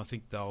 and I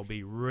think they'll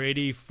be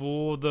ready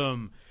for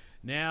them.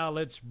 Now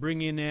let's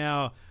bring in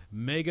our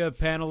mega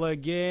panel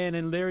again,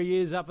 and there he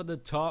is up at the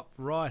top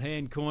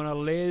right-hand corner.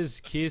 Les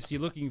Kiss,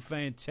 you're looking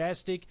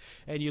fantastic,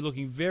 and you're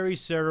looking very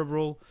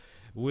cerebral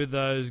with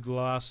those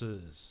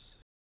glasses.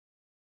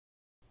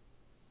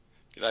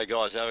 G'day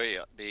guys, how are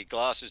you? The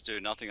glasses do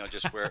nothing, I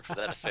just wear it for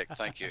that effect,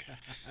 thank you.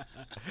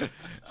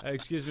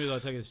 Excuse me as I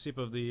take a sip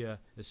of the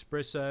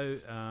espresso.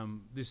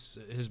 This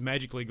has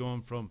magically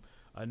gone from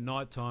a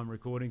nighttime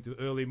recording to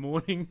early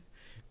morning,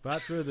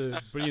 but through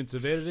the brilliance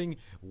of editing,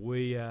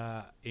 we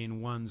are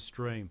in one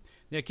stream.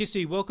 Now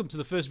Kissy, welcome to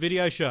the first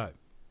video show.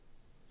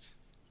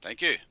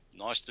 Thank you,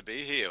 nice to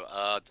be here.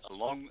 A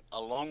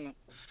long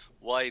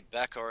way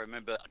back, I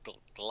remember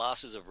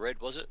Glasses of Red,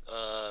 was it?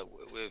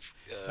 With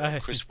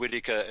Chris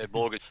Whitaker and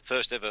Morgan,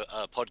 first ever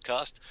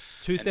podcast.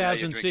 2006. And now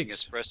you're drinking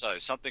espresso.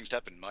 Something's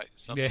happened, mate.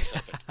 Something's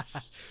happened.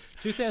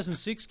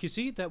 2006,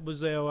 Kissy, that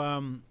was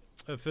our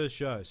first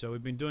show. So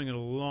we've been doing it a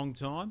long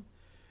time,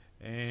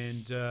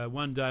 and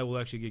one day we'll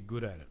actually get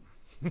good at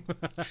it.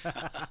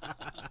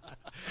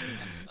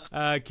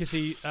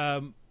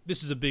 Kissy,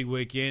 this is a big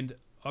weekend.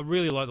 I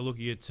really like the look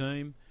of your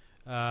team.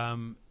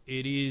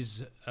 It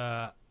is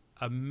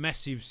a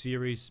massive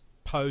series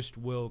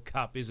post-World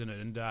Cup, isn't it?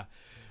 And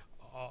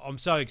I'm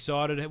so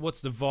excited.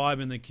 What's the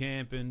vibe in the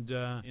camp? And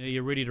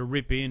you're ready to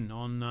rip in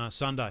on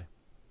Sunday?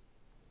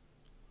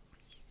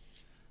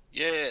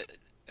 Yeah,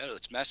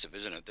 it's massive,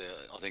 isn't it?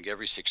 I think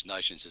every Six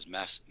Nations is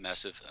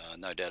massive,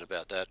 no doubt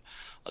about that.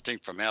 I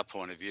think from our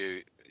point of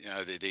view,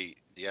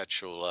 the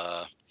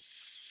actual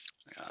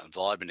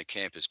vibe in the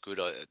camp is good.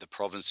 The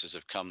provinces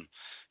have come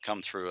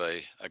through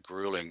a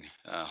grueling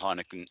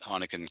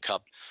Heineken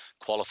Cup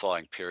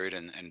qualifying period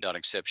and done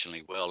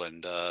exceptionally well,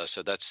 and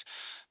so that's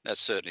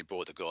certainly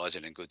brought the guys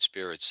in good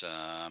spirits.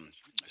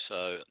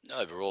 So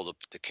overall,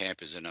 the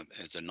camp is a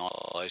nice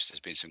place. There's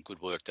been some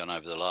good work done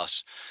over the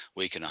last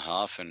week and a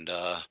half, and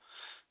now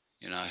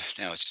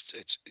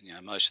it's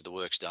most of the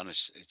work's done.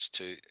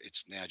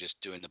 It's now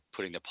just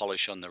putting the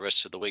polish on the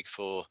rest of the week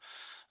for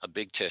a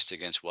big test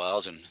against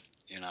Wales, and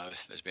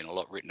there's been a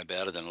lot written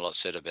about it and a lot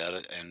said about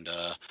it, and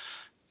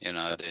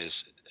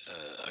there's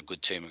a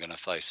good team we're going to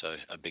face, so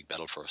a big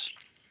battle for us.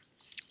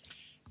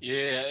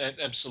 Yeah,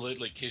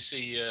 absolutely,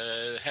 Kissy.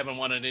 Haven't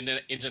won an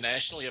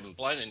international. You haven't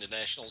played an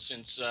international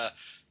since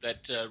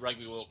that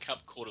Rugby World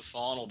Cup quarter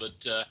final.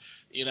 But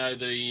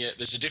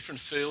there's a different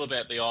feel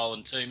about the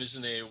Ireland team,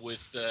 isn't there?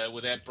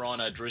 Without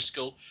Brian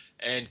O'Driscoll,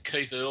 and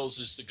Keith Earls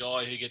is the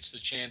guy who gets the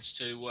chance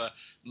to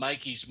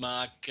make his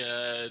mark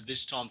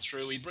this time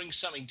through. He brings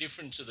something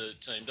different to the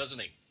team, doesn't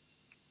he?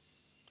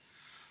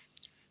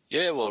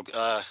 Yeah, well,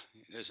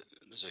 there's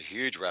a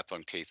huge rap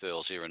on Keith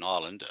Earls here in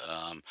Ireland.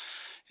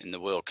 In the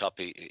World Cup,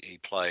 he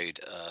played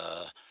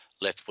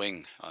left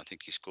wing. I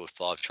think he scored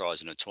 5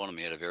 tries in a tournament.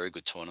 He had a very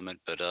good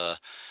tournament, but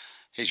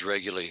he's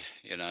regularly,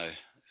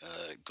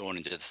 gone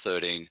into the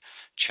 13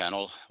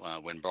 channel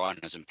when Brian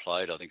hasn't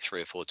played. I think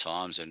 3 or 4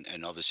 times,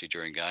 and obviously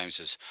during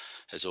games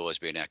has always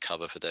been our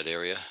cover for that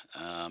area.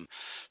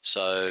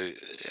 So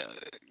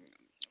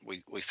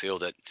we feel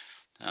that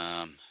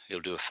he'll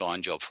do a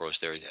fine job for us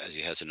there as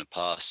he has in the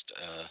past.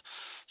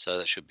 So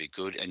that should be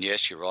good. And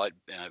yes, you're right.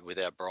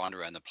 Without Brian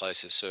around the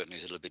place, it certainly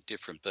is a little bit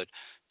different. But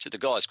to the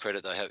guys'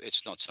 credit,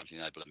 it's not something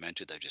they've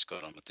lamented. They've just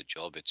got on with the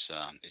job. It's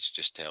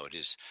just how it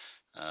is.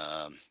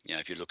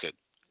 If you look at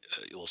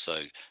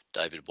also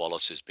David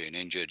Wallace has been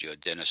injured.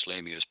 Dennis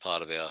Leamy was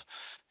part of our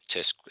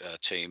test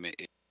team.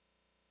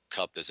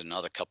 Cup, there's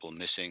another couple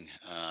missing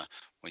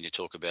when you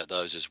talk about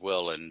those as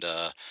well. And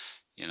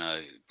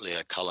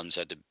Leo Cullens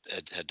had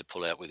to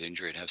pull out with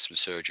injury and have some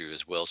surgery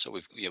as well. So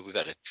we've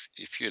had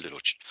a few little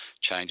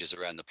changes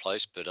around the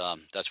place, but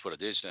that's what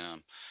it is.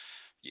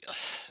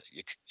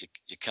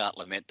 You can't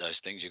lament those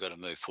things. You've got to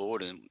move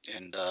forward,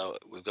 and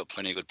we've got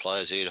plenty of good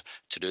players here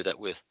to do that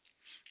with.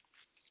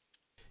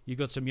 You've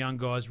got some young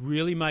guys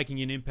really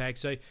making an impact,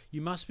 so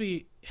you must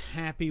be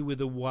happy with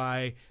the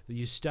way that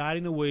you're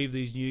starting to weave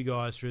these new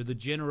guys through, the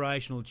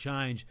generational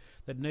change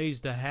that needs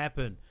to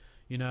happen,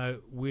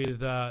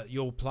 with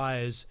your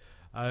players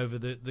over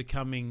the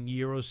coming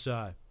year or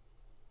so.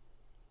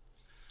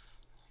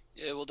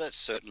 Yeah, well, that's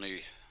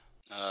certainly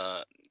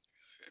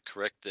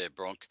correct there,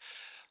 Bronk.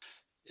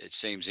 It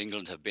seems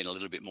England have been a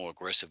little bit more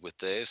aggressive with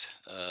theirs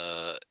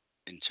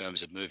in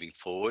terms of moving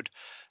forward.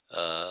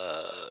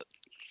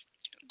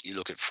 You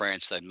look at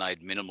France; they've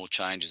made minimal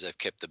changes. They've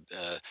kept the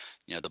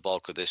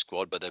bulk of their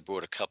squad, but they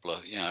brought a couple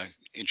of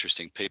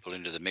interesting people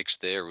into the mix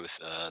there with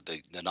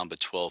the number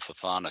 12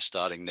 Fofana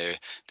starting there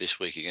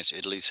this week against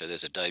Italy. So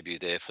there's a debut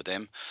there for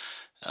them.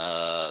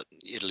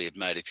 Italy have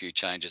made a few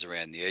changes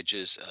around the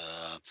edges.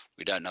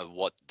 We don't know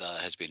what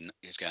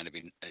is going to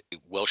be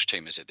Welsh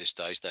team is at this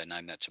stage. They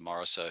name that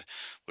tomorrow, so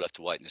we'll have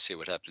to wait and see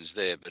what happens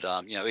there. But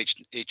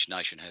each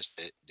nation has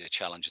their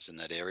challenges in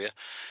that area.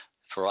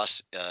 For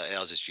us,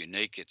 ours is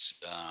unique. It's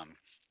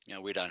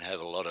we don't have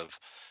a lot of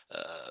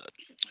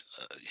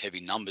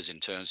heavy numbers in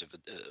terms of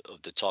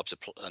the types of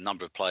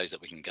number of players that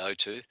we can go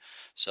to.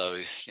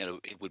 So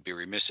it would be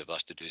remiss of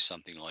us to do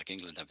something like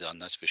England have done.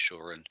 That's for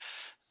sure.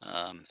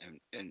 And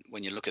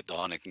when you look at the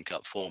Heineken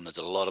Cup form, there's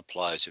a lot of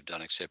players who've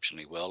done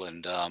exceptionally well.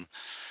 And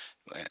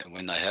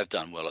when they have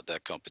done well at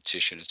that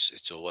competition,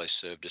 it's always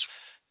served us.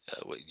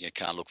 You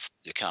can't look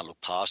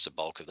past the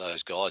bulk of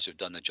those guys who've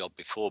done the job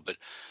before, but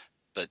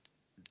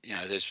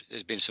there's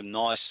been some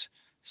nice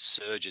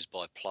surges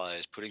by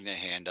players putting their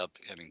hand up,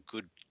 having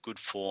good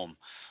form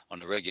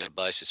on a regular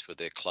basis for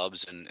their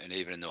clubs, and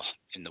even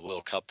in the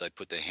World Cup they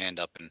put their hand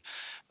up and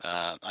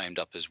aimed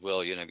up as well.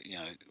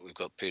 We've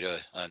got Peter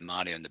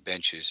O'Mahony on the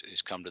bench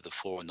who's come to the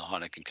fore in the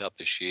Heineken Cup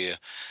this year.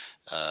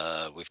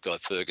 We've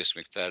got Fergus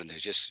McFadden, who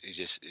just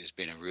has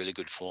been in really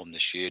good form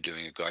this year,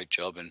 doing a great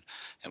job, and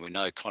we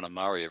know Conor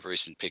Murray have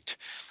recently picked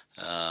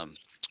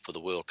for the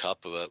World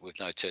Cup with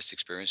no test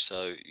experience.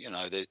 So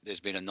there's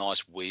been a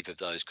nice weave of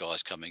those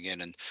guys coming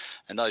in, and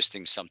those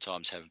things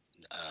sometimes have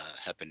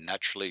happen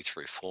naturally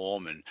through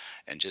form and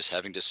just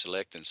having to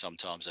select, and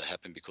sometimes they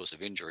happen because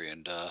of injury.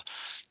 And the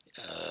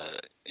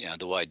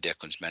way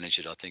Declan's managed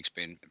it, I think, has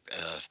been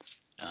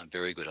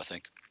very good. I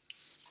think.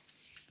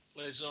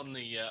 Les, on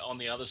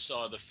the other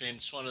side of the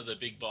fence, one of the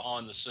big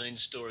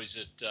behind-the-scenes stories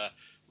at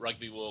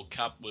Rugby World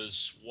Cup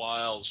was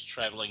Wales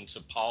travelling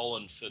to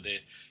Poland for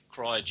their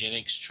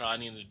cryogenics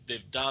training.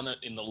 They've done it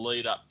in the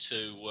lead-up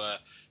to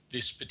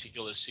this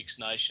particular Six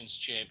Nations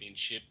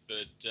Championship,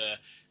 but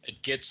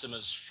it gets them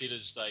as fit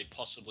as they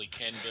possibly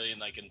can be,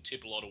 and they can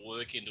tip a lot of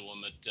work into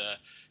them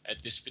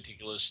at this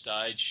particular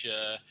stage.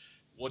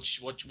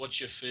 What's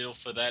your feel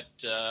for that?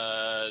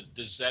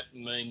 Does that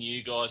mean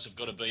you guys have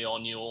got to be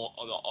on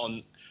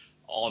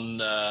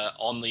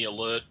the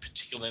alert,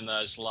 particularly in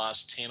those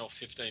last 10 or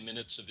 15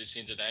 minutes of this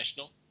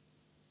international?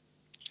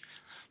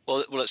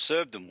 Well, it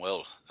served them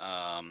well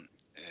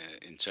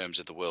in terms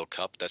of the World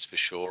Cup, that's for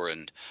sure,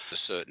 and a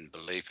certain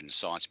belief and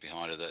science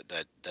behind it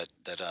that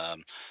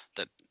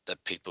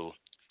people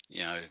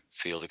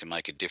feel they can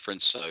make a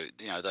difference. So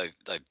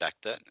they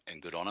backed that,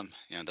 and good on them.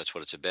 That's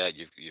what it's about.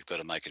 You've got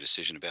to make a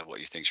decision about what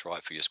you think's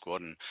right for your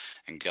squad and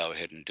go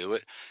ahead and do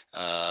it.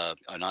 I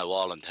know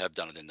Ireland have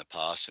done it in the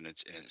past, and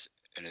it's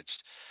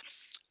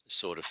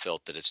sort of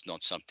felt that it's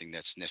not something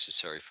that's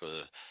necessary for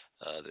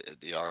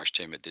the Irish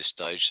team at this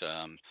stage.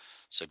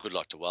 So good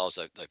luck to Wales.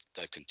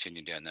 They've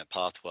continued down that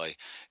pathway.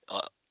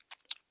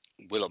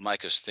 Will it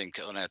make us think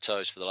on our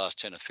toes for the last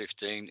 10 or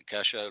 15,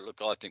 Casho?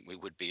 Look, I think we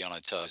would be on our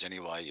toes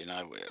anyway.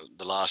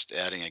 The last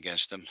outing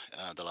against them,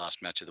 the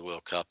last match of the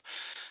World Cup,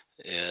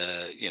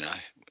 it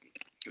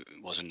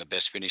wasn't the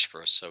best finish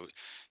for us. So,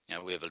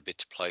 we have a bit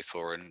to play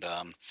for, and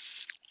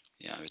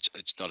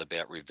it's not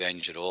about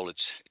revenge at all.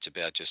 It's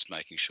about just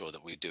making sure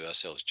that we do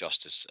ourselves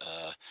justice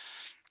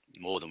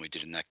more than we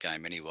did in that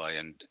game anyway.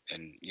 And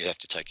you have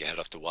to take your hat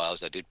off to Wales.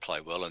 They did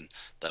play well, and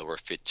they were a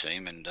fit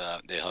team, and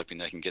they're hoping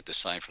they can get the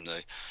same from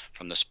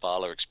the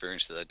Sparla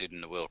experience that they did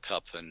in the World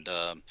Cup. And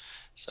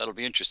so it'll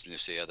be interesting to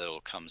see how that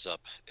all comes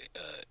up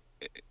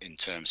in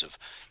terms of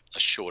a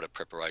shorter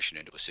preparation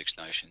into a Six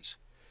Nations.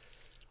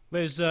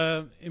 Les,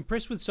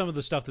 impressed with some of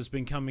the stuff that's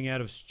been coming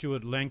out of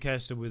Stuart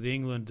Lancaster with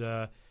England.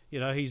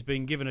 He's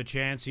been given a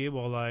chance here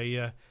while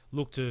they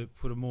look to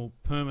put a more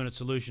permanent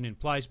solution in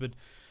place. But,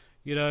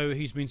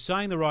 he's been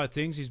saying the right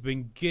things. He's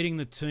been getting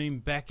the team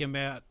back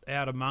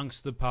out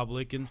amongst the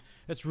public. And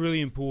that's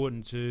really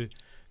important to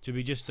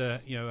be just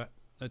a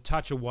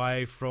touch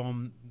away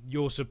from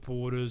your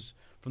supporters,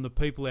 from the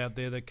people out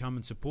there that come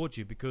and support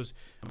you. Because,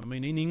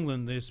 in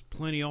England, there's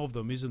plenty of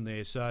them, isn't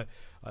there? So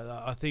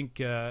I think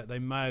they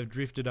may have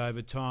drifted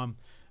over time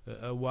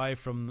away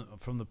from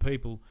the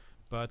people.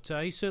 But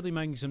he's certainly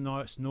making some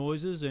nice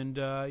noises, and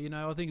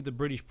I think the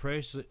British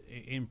press,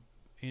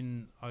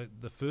 in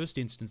the first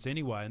instance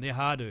anyway, and they're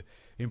hard to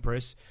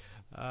impress,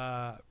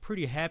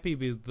 pretty happy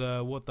with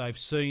what they've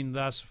seen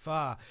thus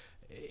far.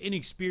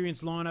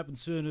 Inexperienced lineup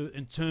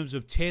in terms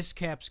of test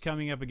caps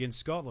coming up against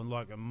Scotland,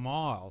 like a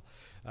mile.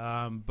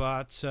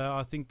 But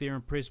I think they're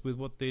impressed with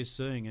what they're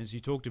seeing. As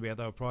you talked about,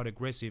 they were quite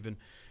aggressive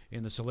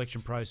in the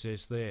selection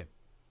process there.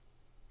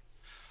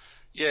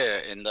 Yeah,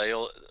 and they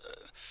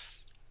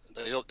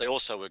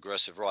also were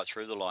aggressive right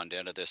through the line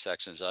down to their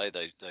Saxons A.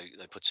 They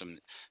put some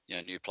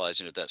new players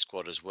into that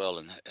squad as well,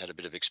 and had a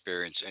bit of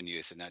experience and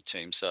youth in that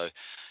team. So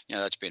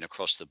that's been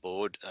across the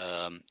board.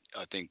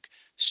 I think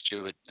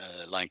Stuart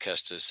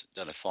Lancaster's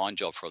done a fine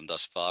job for them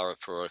thus far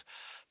for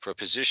a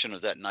position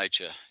of that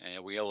nature.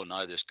 And we all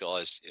know this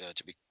guy's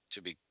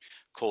to be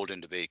called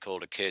in to be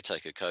called a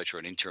caretaker coach or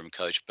an interim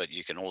coach, but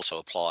you can also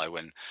apply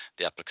when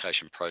the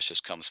application process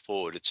comes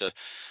forward. It's a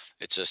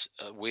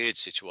weird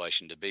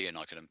situation to be in,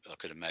 I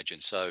could imagine.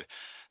 So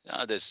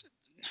there's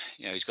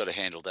he's got to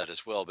handle that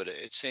as well, but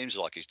it seems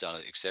like he's done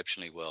it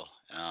exceptionally well.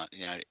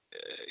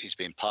 He's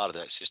been part of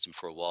that system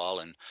for a while,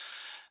 and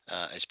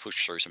has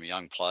pushed through some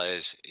young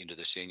players into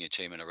the senior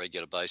team on a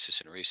regular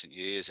basis in recent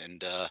years.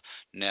 And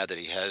now that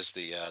he has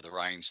the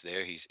reins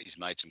there, he's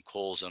made some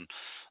calls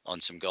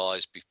on some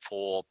guys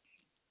before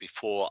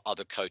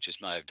other coaches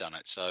may have done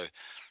it. So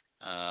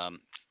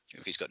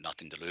he's got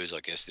nothing to lose, I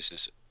guess. This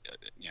is,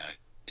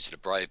 is it a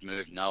brave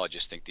move? No, I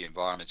just think the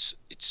environment's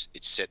it's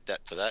set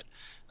that for that.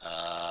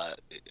 I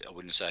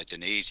wouldn't say it's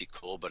an easy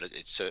call, but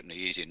it's certainly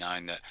easier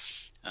knowing that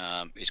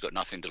he's got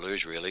nothing to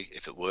lose, really.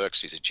 If it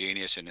works, he's a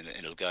genius, and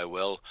it'll go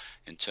well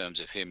in terms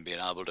of him being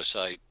able to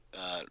say,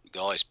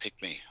 guys,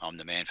 pick me. I'm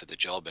the man for the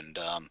job, and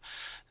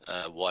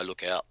why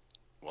look out?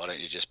 Why don't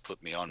you just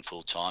put me on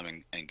full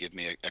time and give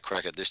me a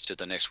crack at this to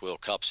the next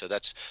World Cup? So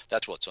that's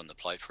what's on the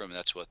plate for him, and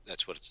that's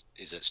what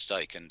is at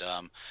stake. And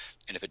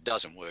if it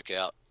doesn't work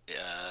out,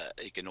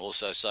 he can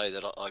also say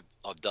that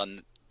I've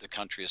done the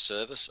country a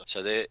service.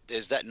 So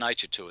there's that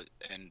nature to it,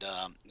 and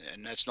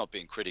that's not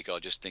being critical. I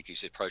just think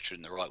he's approached it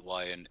in the right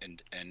way,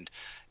 and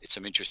it's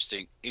some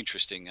interesting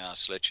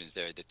selections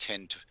there. The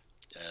 10,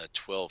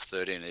 12,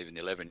 13, and even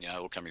the 11,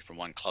 all coming from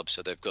one club.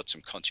 So they've got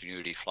some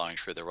continuity flowing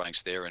through the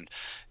ranks there, and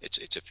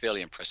it's a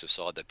fairly impressive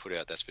side they put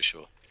out, that's for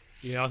sure.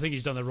 Yeah, I think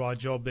he's done the right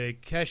job there.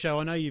 Casho,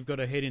 I know you've got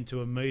to head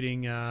into a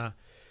meeting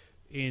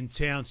in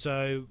town,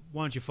 so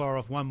why don't you fire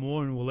off one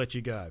more and we'll let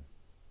you go.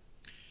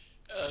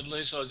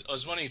 Les, I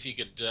was wondering if you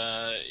could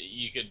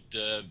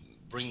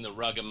bring the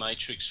Rugger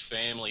Matrix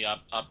family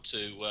up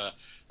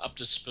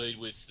to speed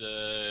with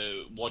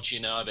what you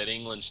know about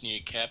England's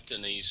new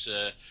captain.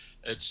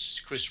 It's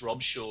Chris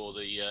Robshaw,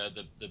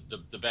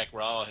 the back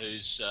rower,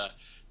 who's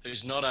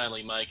not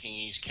only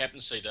making his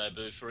captaincy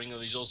debut for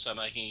England, he's also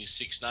making his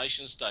Six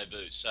Nations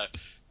debut. So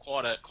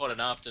quite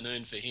an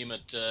afternoon for him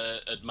at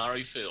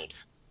Murrayfield.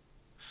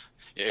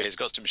 Yeah, he's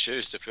got some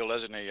shoes to fill,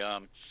 hasn't he?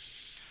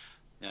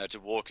 To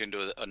walk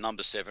into a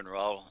number 7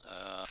 role,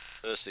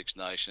 first Six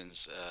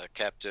Nations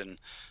captain,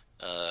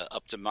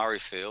 up to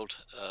Murrayfield,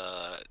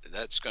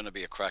 that's going to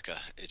be a cracker.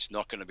 It's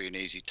not going to be an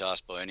easy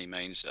task by any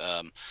means.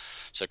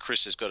 So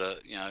Chris has got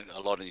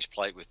a lot on his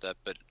plate with that.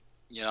 But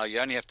you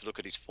only have to look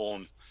at his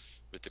form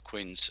with the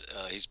Quins.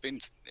 He's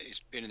been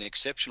in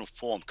exceptional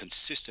form,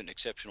 consistent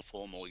exceptional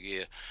form all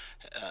year.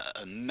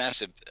 A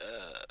massive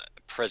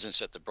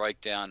presence at the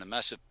breakdown, a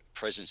massive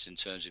presence in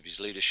terms of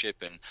his leadership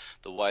and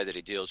the way that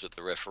he deals with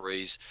the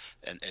referees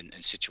and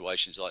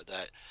situations like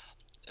that.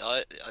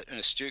 An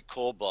astute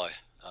call by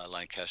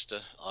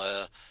Lancaster.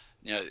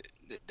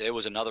 There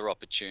was another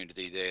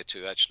opportunity there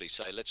to actually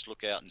say, let's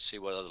look out and see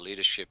what other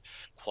leadership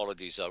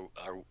qualities are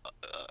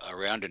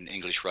around in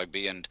English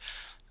rugby. And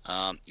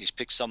he's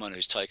picked someone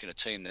who's taken a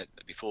team that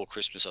before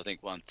Christmas, I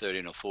think, won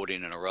 13 or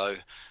 14 in a row,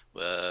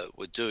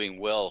 were doing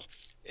well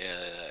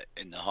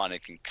in the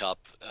Heineken Cup.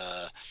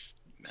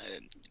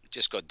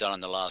 Just got done in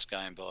the last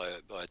game by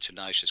a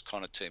tenacious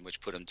Connor team,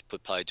 which put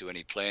paid to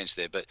any plans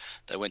there. But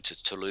they went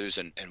to Toulouse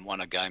and won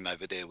a game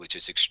over there, which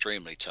is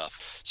extremely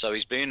tough. So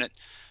he's been at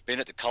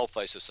the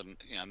coalface of some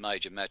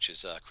major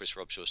matches, Chris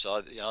Robshaw.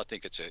 So I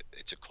think it's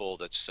a call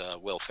that's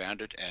well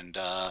founded. And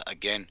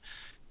again,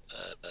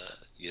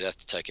 you'd have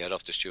to take out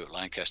off to Stuart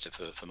Lancaster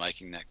for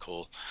making that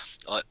call.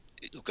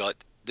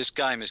 This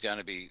game is going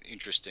to be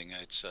interesting.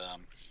 It's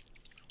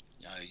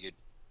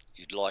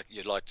you'd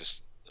like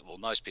to. Well,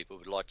 most people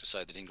would like to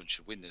say that England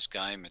should win this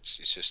game. It's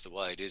just the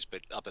way it is.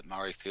 But up at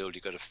Murrayfield,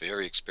 you've got a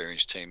very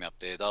experienced team up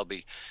there. They'll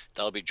be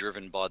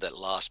driven by that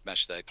last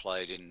match they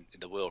played in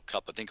the World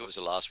Cup. I think it was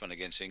the last one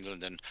against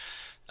England, and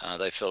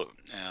they felt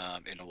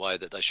in a way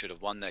that they should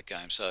have won that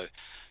game. So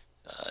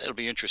it'll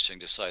be interesting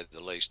to say the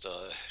least.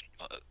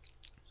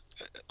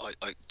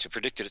 To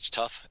predict it, it's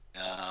tough.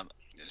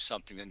 There's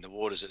something in the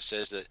waters that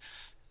says that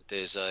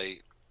there's a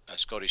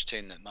Scottish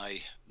team that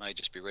may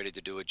just be ready to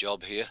do a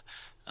job here.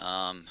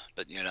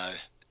 But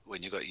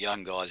when you've got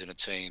young guys in a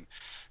team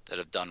that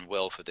have done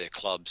well for their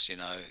clubs,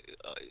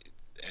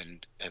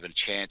 and have a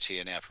chance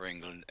here now for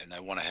England, and they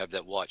want to have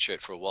that white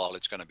shirt for a while,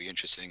 it's going to be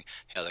interesting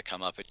how they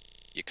come up.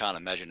 You can't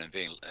imagine them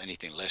being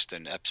anything less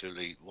than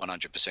absolutely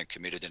 100%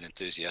 committed and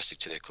enthusiastic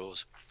to their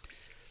cause.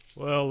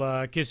 Well,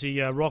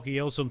 Kissy, Rocky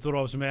Elsom thought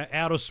I was from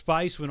outer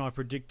space when I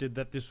predicted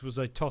that this was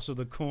a toss of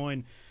the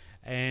coin.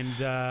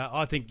 And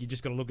I think you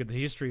just got to look at the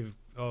history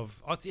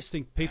of I just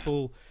think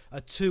people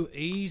are too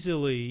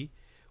easily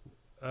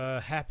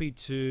happy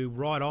to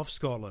write off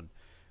Scotland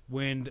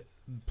when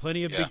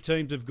plenty of big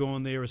teams have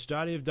gone there.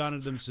 Australia have done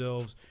it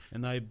themselves,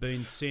 and they've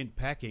been sent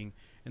packing.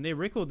 And their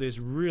record there's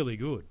really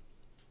good.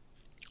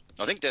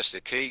 I think that's the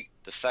key.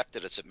 The fact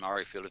that it's at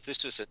Murrayfield. If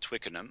this was at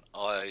Twickenham,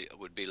 I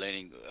would be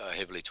leaning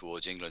heavily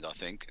towards England, I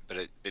think. But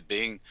it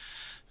being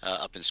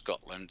up in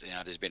Scotland,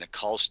 there's been a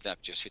cold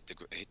snap just hit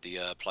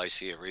the place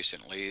here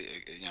recently.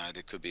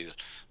 There could be a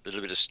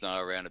little bit of snow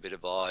around, a bit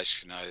of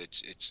ice.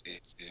 It's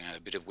a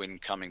bit of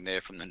wind coming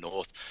there from the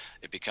north.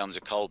 It becomes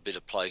a cold bit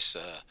of place,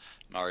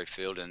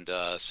 Murrayfield, and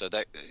so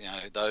that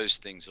those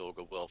things all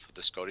go well for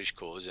the Scottish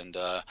cause. And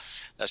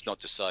that's not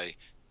to say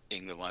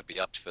England won't be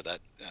up for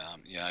that.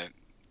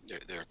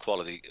 They're a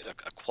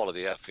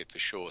quality outfit for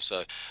sure.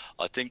 So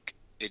I think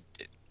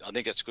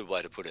it's a good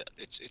way to put it.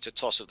 It's a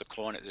toss of the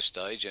coin at this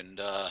stage,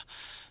 and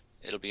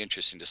it'll be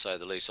interesting to say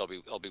the least.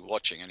 I'll be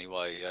watching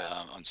anyway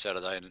on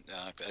Saturday,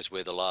 as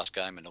we're the last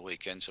game in the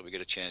weekend, so we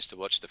get a chance to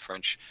watch the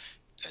French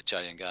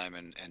Italian game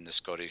and the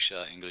Scottish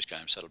English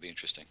game. So it'll be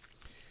interesting.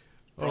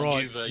 All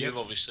right. You've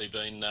obviously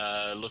been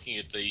looking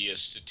at the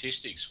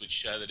statistics which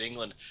show that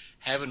England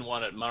haven't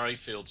won at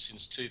Murrayfield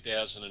since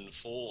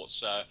 2004.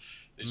 So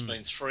there's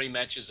been 3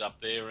 matches up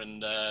there,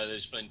 and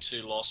there's been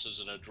 2 losses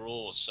and a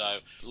draw. So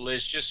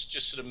Les, just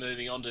sort of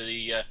moving on to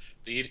the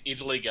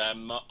Italy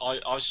game,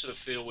 I sort of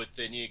feel with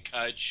their new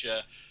coach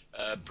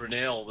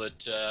Brunel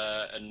that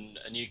and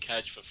a new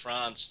coach for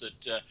France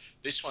that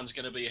this one's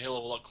going to be a hell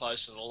of a lot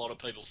closer than a lot of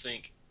people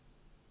think.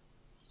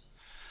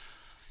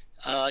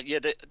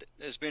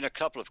 There's been a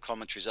couple of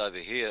commentaries over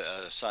here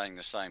saying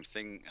the same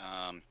thing,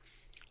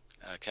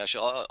 Cash.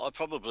 I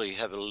probably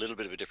have a little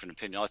bit of a different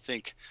opinion. I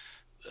think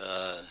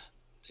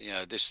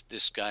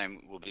this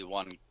game will be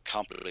won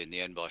comfortably in the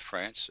end by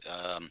France,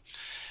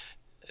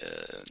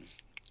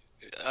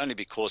 only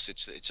because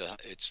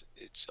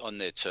it's on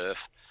their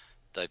turf.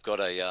 They've got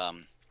a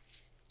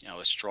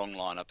strong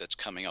lineup that's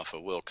coming off a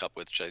World Cup,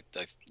 which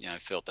they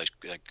felt they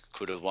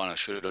could have won or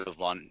should have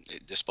won,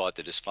 despite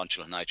the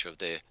dysfunctional nature of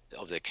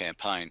their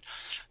campaign.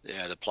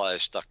 The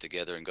players stuck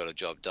together and got a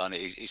job done.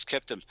 He's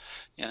kept them,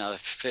 a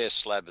fair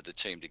slab of the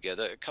team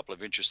together. A couple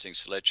of interesting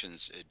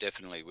selections,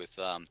 definitely with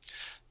the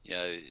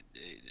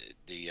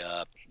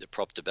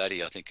prop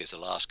Dabadi, I think, is the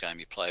last game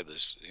he played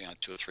was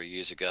 2 or 3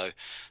 years ago.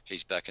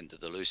 He's back into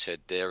the loose head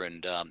there,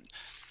 and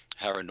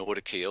Harry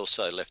Nordique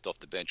also left off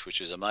the bench,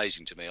 which is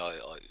amazing to me.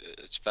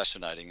 It's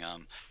fascinating.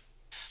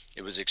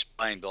 It was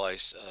explained by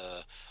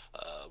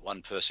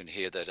one person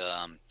here that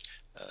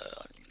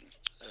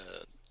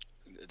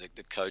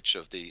the coach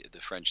of the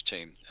French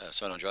team,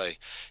 Saint-André,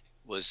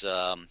 was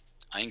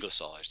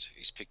anglicised.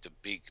 He's picked a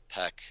big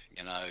pack,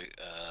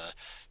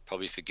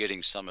 probably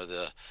forgetting some of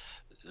the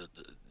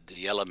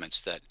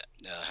elements that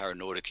Harry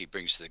Nordique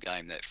brings to the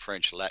game, that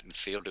French Latin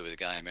feel to the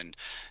game, and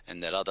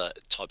that other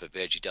type of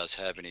edge he does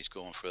have, and he's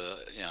gone for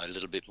a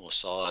little bit more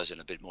size and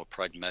a bit more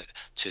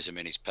pragmatism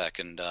in his pack,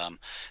 and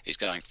he's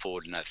going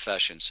forward in that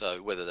fashion.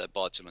 So whether that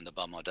bites him in the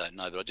bum, I don't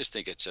know, but I just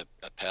think it's a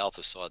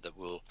powerful side that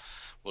will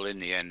in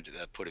the end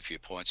put a few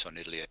points on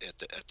Italy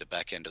at the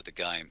back end of the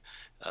game.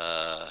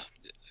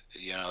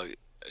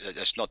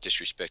 That's not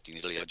disrespecting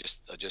Italy. I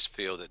just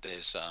feel that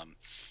there's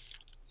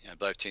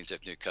both teams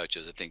have new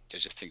coaches. I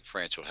just think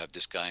France will have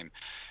this game.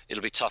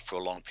 It'll be tough for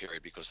a long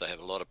period because they have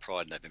a lot of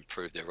pride and they've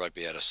improved their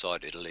rugby out of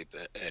sight, Italy.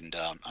 And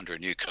under a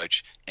new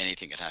coach,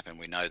 anything can happen.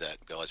 We know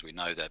that, guys. We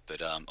know that.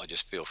 But I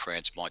just feel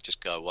France might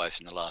just go away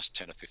from the last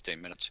 10 or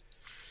 15 minutes.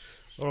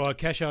 All right,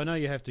 Casho, I know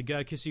you have to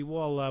go. Kissy,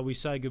 while we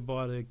say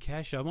goodbye to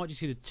Casho, I might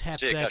just get to tap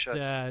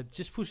that,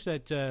 just push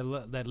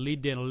that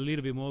lid down a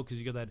little bit more because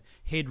you've got that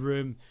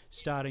headroom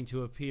starting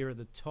to appear at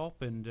the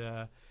top, and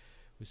we're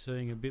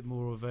seeing a bit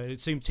more of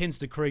it. It tends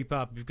to creep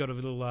up. You've got a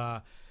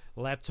little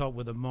laptop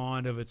with a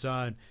mind of its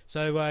own.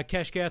 So,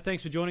 Cash Cow,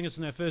 thanks for joining us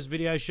in our first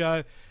video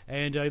show,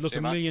 and look,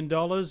 $1 million,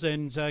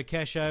 and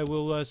Casho,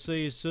 we'll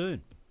see you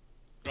soon.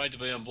 Great to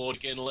be on board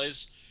again,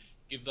 Les.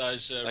 Give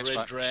those Thanks, Red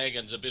mate.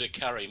 Dragons a bit of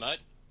curry, mate.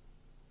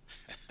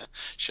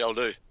 Shall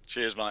do.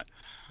 Cheers, mate.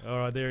 All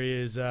right, there he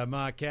is,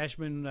 Mark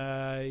Cashman.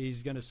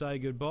 He's going to say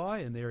goodbye,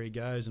 and there he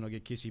goes, and I'll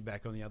get Kissy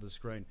back on the other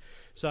screen.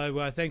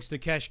 So thanks to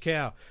Cash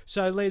Cow.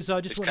 So, Les,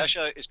 I just Is want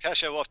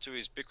Casho off to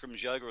his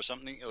Bikram's yoga or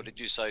something, or did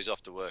you say he's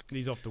off to work?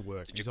 He's off to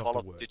work. Did He's you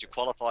off to work. Did you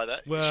qualify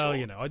that? Well,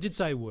 Sure? I did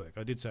say work.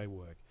 I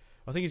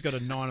think he's got a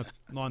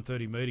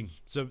 9:30 meeting,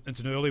 so it's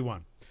an early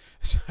one.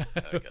 So,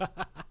 Okay.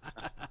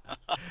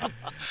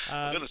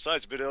 I was going to say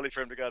it's a bit early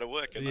for him to go to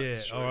work. Isn't yeah.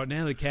 it? Sure. All right.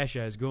 Now the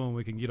Casho's gone,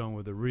 we can get on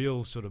with the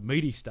real sort of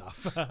meaty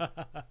stuff.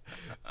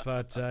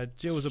 But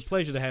gee, it was a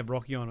pleasure to have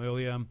Rocky on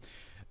earlier.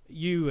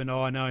 You and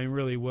I know him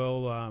really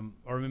well.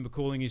 I remember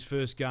calling his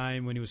first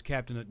game when he was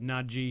captain at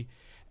Nudgee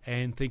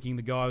and thinking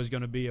the guy was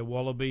going to be a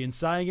Wallaby and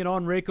saying it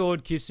on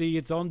record, Kissy,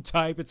 it's on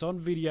tape, it's on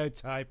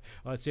videotape.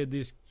 I said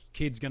this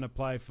kid's going to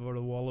play for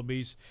the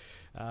Wallabies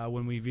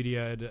when we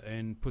videoed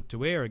and put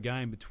to air a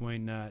game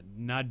between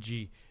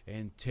Nudgee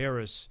and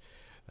Terrace.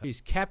 He's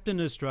captain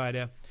of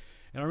Australia.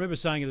 And I remember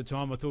saying at the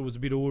time I thought it was a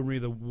bit ordinary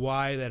the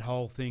way that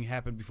whole thing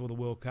happened before the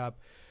World Cup.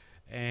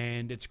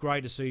 And it's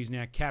great to see he's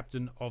now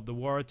captain of the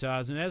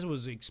Waratahs. And as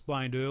was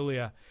explained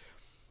earlier,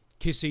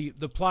 Kissy,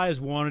 the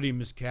players wanted him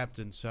as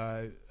captain.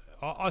 So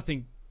I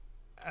think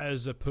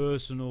as a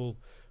personal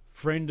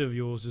friend of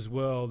yours as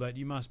well, that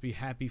you must be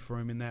happy for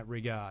him in that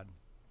regard.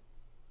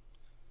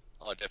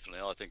 Oh, definitely.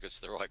 I think it's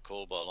the right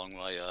call by a long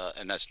way,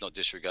 and that's not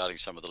disregarding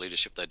some of the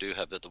leadership they do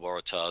have at the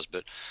Waratahs.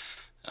 But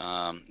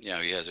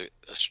he has a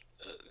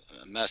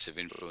massive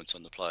influence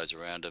on the players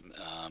around him.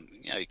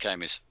 He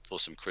came for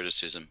some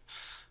criticism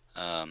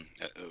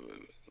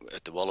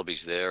at the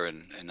Wallabies there,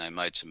 and they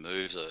made some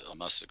moves. I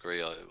must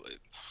agree. I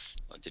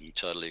didn't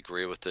totally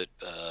agree with it,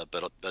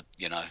 but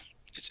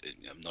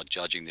I'm not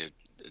judging the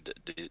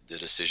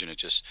decision. It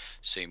just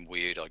seemed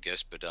weird, I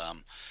guess. But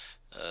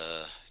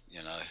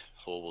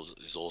Hall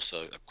is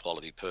also a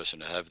quality person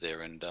to have there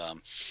and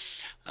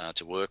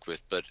to work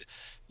with. But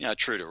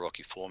true to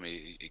Rocky form,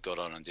 he got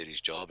on and did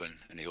his job,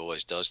 and he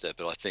always does that.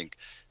 But I think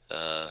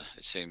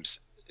it seems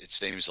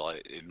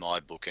like, in my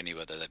book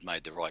anyway, that they've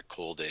made the right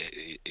call there.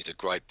 He's a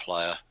great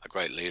player, a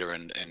great leader,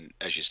 and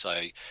as you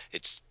say,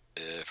 it's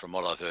from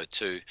what I've heard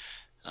too.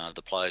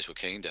 The players were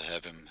keen to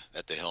have him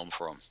at the helm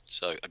for him.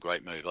 So a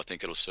great move. I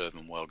think it'll serve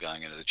him well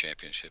going into the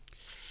championship.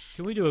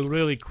 Can we do a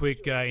really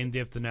quick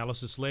in-depth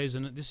analysis, Les?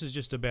 And this is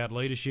just about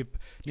leadership.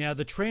 Now,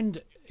 the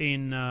trend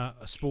in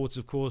sports,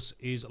 of course,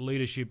 is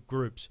leadership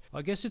groups.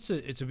 I guess it's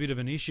a bit of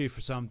an issue for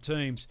some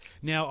teams.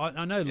 Now,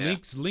 I know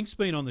Link's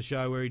been on the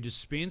show where he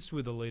dispensed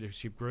with a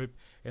leadership group,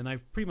 and they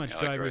pretty much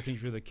drove everything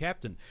through the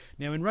captain.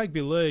 Now, in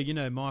rugby league,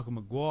 Michael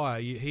Maguire,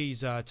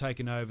 he's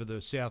taken over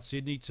the South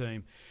Sydney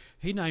team.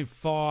 He named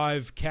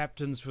 5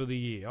 captains for the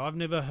year. I've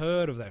never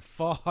heard of that.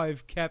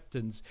 5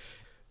 captains.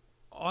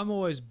 I'm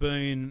always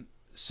been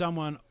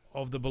someone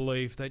of the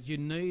belief that you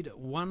need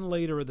one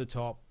leader at the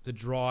top to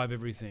drive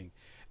everything.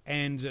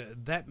 And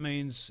that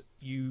means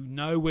you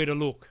know where to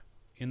look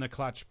in the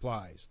clutch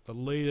plays. The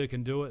leader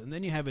can do it, and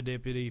then you have a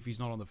deputy if he's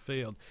not on the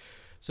field.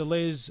 So,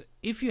 Les,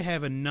 if you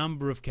have a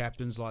number of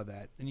captains like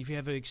that, and if you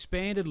have an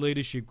expanded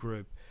leadership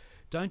group,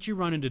 don't you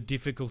run into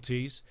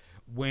difficulties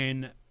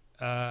when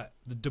the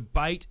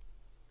debate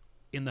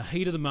in the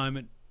heat of the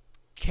moment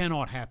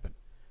cannot happen?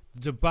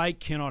 The debate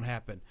cannot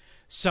happen.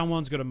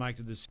 Someone's got to make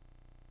the decision.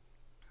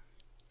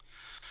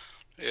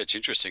 Yeah, it's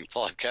interesting.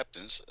 5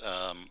 captains.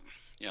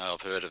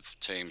 I've heard of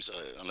teams,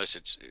 unless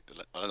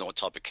I don't know what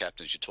type of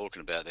captains you're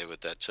talking about there with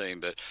that team,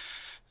 but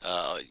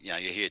you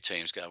hear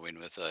teams go in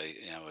with a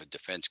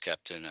defence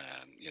captain,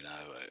 a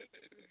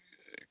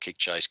kick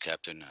chase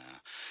captain,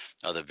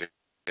 other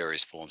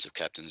various forms of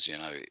captains,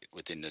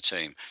 within the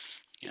team.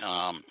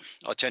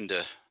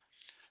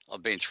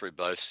 I've been through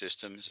both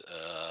systems.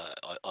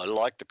 I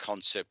like the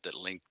concept that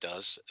Link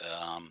does.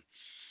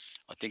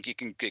 I think you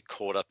can get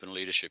caught up in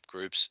leadership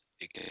groups.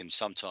 It can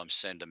sometimes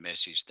send a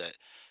message that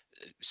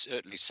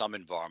certainly some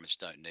environments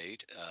don't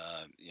need.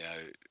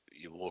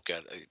 You walk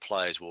out,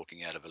 players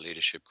walking out of a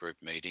leadership group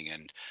meeting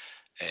and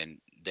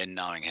then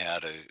knowing how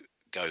to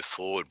go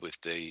forward with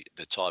the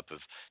type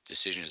of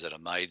decisions that are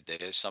made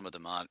there. Some of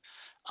them aren't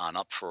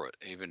up for it,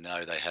 even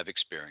though they have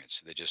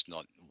experience. They're just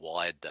not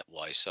wired that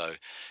way. So,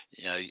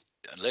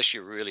 unless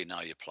you really know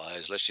your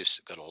players, unless you've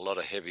got a lot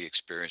of heavy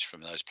experience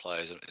from those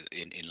players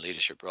in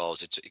leadership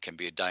roles, it can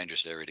be a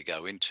dangerous area to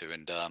go into.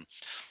 And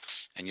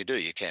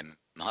you can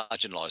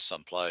marginalise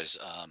some players,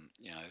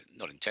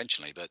 not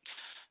intentionally, but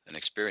an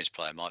experienced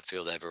player might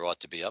feel they have a right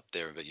to be up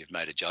there, but you've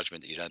made a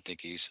judgment that you don't think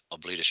he's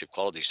of leadership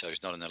quality, so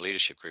he's not in the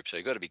leadership group. So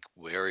you've got to be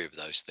wary of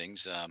those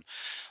things.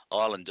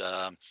 Ireland,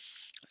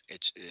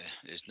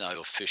 there's no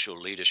official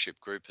leadership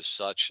group as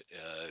such.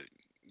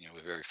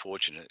 We're very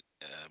fortunate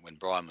when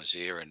Brian was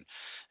here, and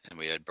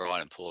we had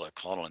Brian and Paul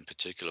O'Connell in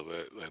particular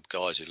were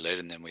guys who led,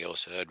 and then we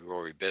also had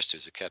Rory Best,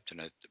 who's a captain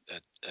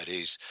at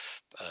his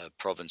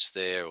province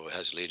there, or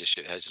has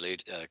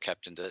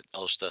captained at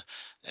Ulster,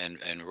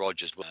 and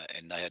Rog as well,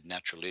 and they had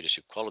natural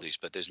leadership qualities,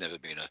 but there's never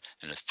been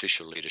an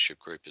official leadership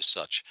group as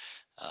such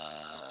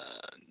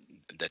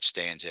that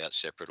stands out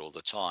separate all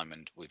the time,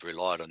 and we've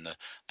relied on the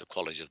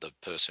qualities of the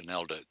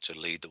personnel to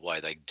lead the way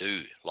they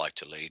do like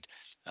to lead,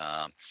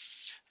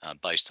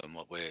 based on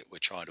what we're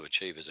trying to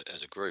achieve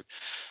as a group.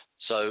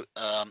 So,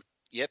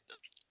 yep,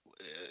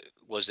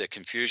 was there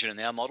confusion in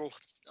our model?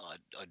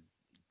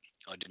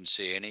 I didn't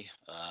see any.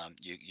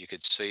 You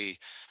could see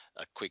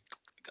a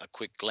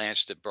quick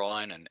glance at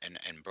Brian,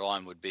 and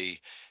Brian would be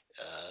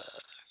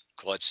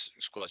quite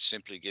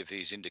simply give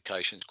his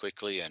indications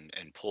quickly, and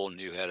Paul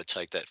knew how to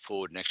take that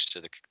forward next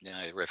to the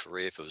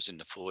referee if it was in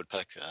the forward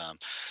pack.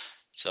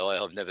 So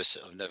I've never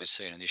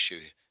seen an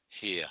issue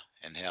here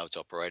and how it's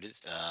operated.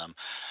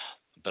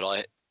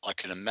 But I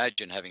can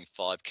imagine having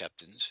 5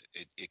 captains,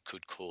 it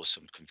could cause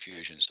some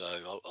confusion. So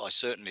I'd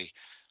certainly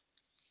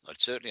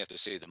have to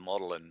see the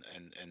model and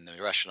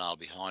the rationale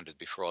behind it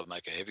before I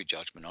make a heavy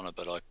judgment on it.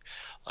 But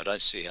I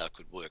don't see how it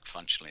could work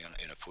functionally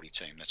in a footy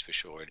team, that's for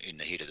sure, in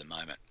the heat of the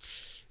moment.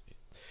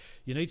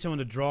 You need someone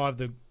to drive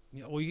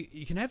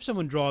you can have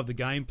someone drive the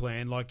game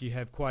plan like you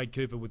have Quade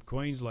Cooper with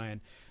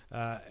Queensland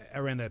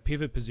around that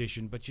pivot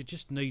position, but you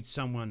just need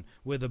someone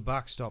where the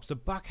buck stops. The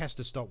buck has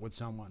to stop with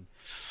someone.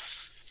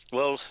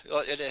 Well,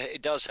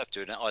 it does have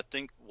to. Now, I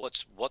think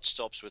what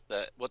stops with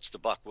that? What's the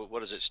buck? What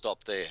does it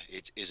stop there?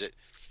 Is it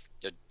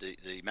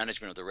the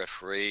management of the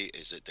referee?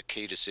 Is it the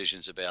key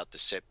decisions about the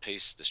set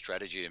piece, the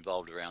strategy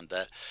involved around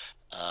that?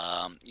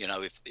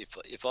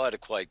 If I had a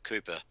Quade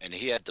Cooper and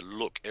he had to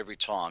look every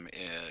time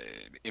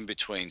in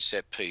between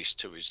set piece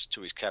to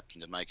his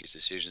captain to make his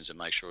decisions and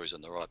make sure he's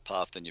on the right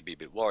path, then you'd be a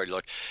bit worried.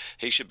 Like,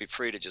 he should be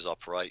free to just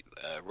operate,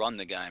 run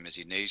the game as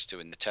he needs to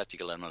in the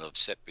tactical element of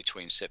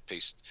between set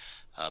piece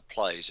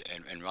plays,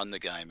 and run the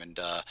game. And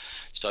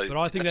so, but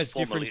I think that's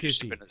different,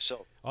 Kissy.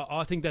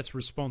 I think that's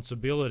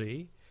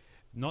responsibility.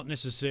 Not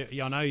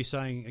necessarily. I know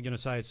you're going to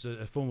say it's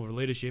a form of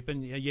leadership,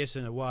 and yes,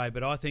 in a way,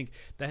 but I think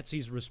that's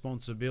his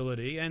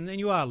responsibility. And then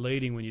you are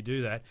leading when you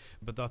do that.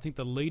 But I think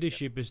the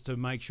leadership is to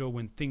make sure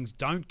when things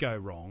don't go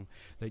wrong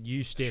that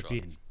you step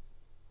in.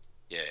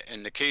 Yeah,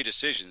 and the key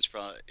decisions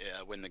from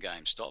when the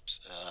game stops,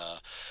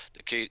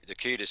 the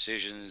key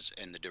decisions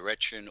and the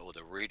direction or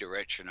the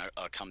redirection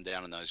are come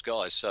down on those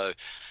guys. So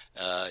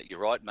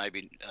you're right.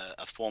 Maybe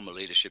a form of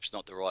leadership's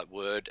not the right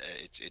word.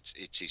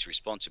 It's his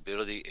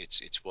responsibility.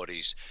 It's what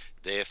he's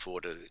there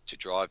for to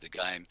drive the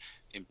game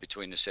in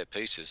between the set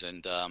pieces.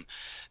 And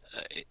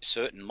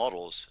certain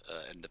models,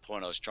 and the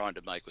point I was trying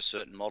to make was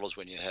certain models,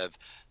 when you have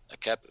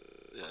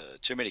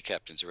too many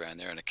captains around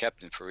there and a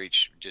captain for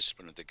each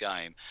discipline of the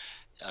game,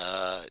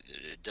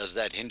 does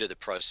that hinder the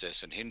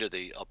process and hinder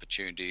the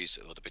opportunities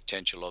or the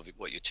potential of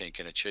what your team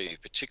can achieve,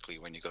 particularly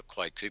when you've got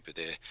Quade Cooper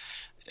there?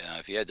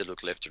 If he had to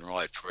look left and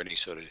right for any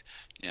sort of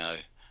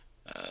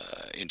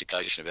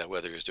indication about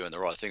whether he was doing the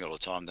right thing all the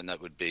time, then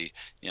that would be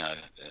a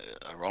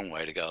wrong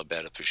way to go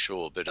about it for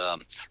sure. But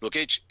look,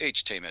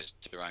 each team has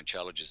their own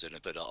challenges in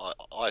it, but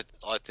I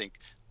think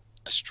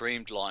a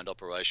streamlined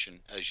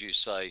operation, as you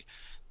say,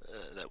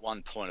 that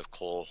one point of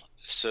call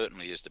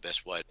certainly is the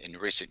best way. In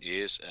recent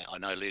years, I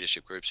know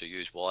leadership groups are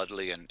used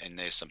widely, and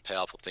there's some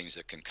powerful things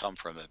that can come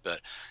from it, but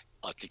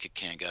I think it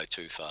can go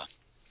too far.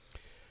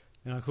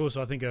 And of course,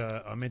 I think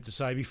I meant to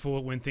say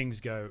before, when things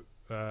go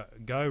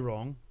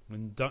wrong,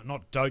 and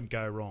don't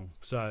go wrong.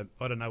 So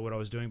I don't know what I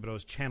was doing, but I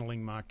was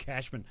channeling Mark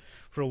Cashman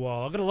for a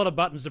while. I've got a lot of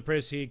buttons to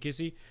press here,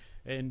 Kissy,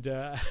 and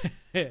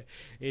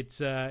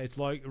it's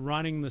like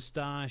running the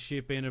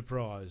Starship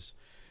Enterprise.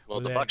 Well,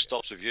 the buck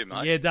stops with you,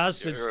 mate. Yeah, it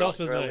does. It stops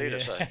with me.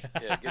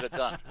 Yeah, get it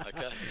done.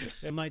 Okay.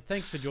 Yeah, mate,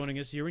 thanks for joining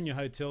us. You're in your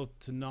hotel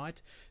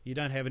tonight. You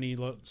don't have any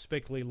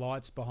speckly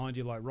lights behind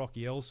you like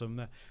Rocky Elsom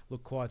that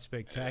look quite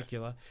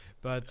spectacular.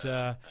 But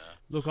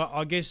look,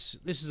 I guess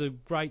this is a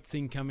great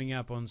thing coming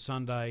up on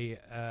Sunday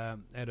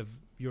out of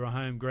your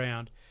home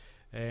ground.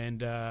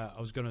 And I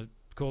was going to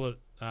call it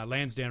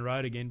Lansdowne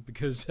Road again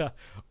because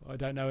I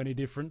don't know any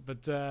different.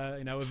 But,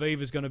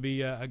 Aviva's going to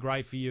be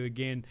great for you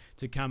again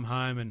to come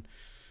home and,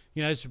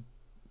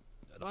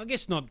 I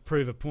guess not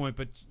prove a point,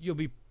 but you'll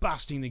be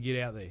busting to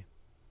get out there.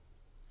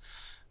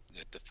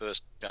 At the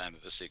first game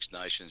of the Six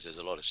Nations, there's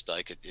a lot at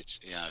stake.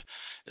 It's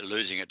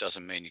losing it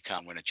doesn't mean you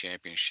can't win a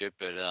championship.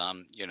 But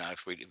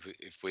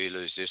if we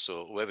lose this,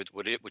 or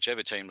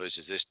whichever team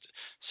loses this,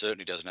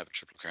 certainly doesn't have a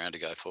Triple Crown to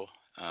go for.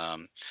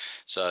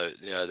 So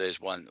there's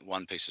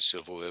one piece of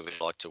silverware we'd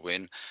like to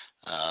win.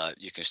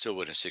 You can still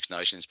win a Six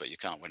Nations, but you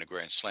can't win a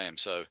Grand Slam.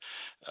 So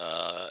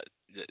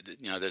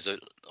there's a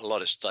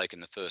lot at stake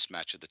in the first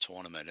match of the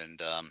tournament,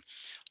 and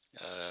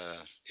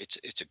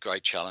it's a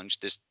great challenge.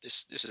 This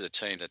is a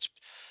team that's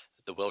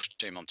the Welsh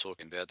team I'm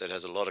talking about that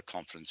has a lot of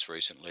confidence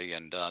recently,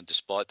 and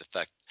despite the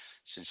fact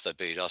since they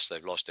beat us,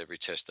 they've lost every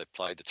test they've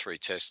played, the 3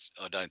 tests.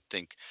 I don't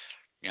think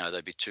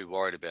they'd be too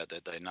worried about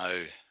that. They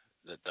know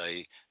that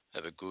they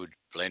have a good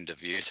blend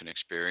of youth and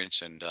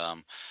experience, and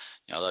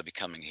they'll be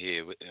coming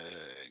here,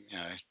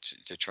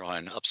 to try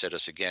and upset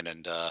us again.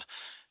 And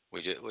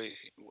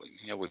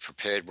we've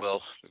prepared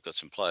well. We've got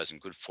some players in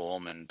good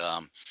form, and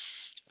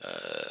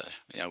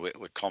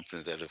we're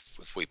confident that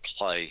if we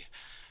play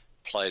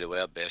to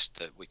our best,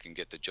 that we can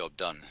get the job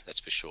done. That's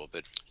for sure.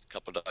 But a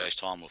couple of days'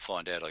 time, we'll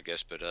find out, I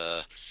guess. But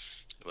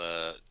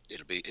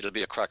it'll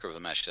be a cracker of a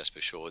match, that's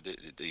for sure.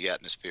 The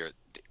atmosphere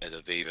at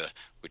the Viva,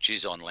 which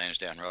is on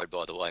Lansdowne Road,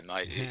 by the way,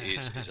 mate,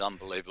 is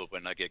unbelievable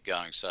when they get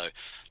going. So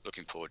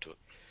looking forward to it.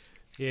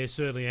 Yeah,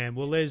 certainly am.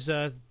 Well, Les,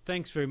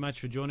 thanks very much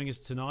for joining us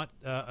tonight.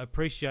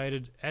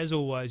 Appreciated, as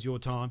always, your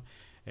time.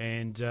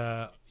 And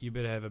you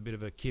better have a bit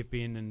of a kip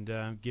in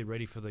and get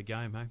ready for the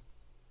game, hey?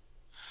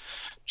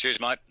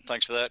 Cheers, mate.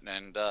 Thanks for that.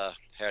 And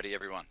howdy,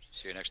 everyone.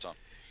 See you next time.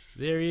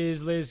 There he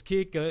is, Les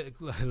Kick.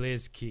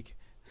 Les Kick.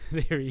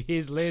 There he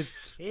is, Les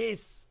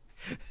Kiss.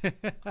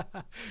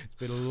 It's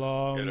been a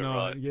long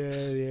night. Right.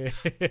 Yeah.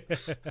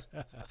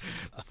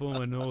 The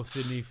former North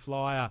Sydney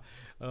Flyer.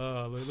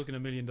 Oh, we're looking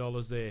at $1 million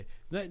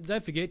there.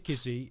 Don't forget,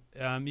 Kissy,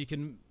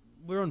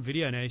 we're on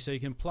video now, so you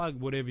can plug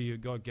whatever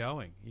you've got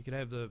going. You can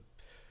have the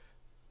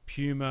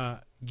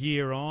Puma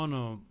gear on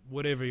or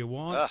whatever you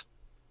want.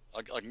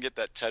 I can get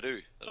that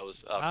tattoo that I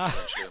was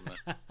after.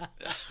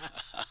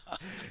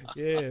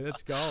 Yeah,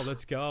 that's gold.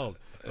 That's gold.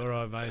 All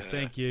right, mate.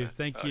 Thank you,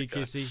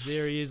 Kissy.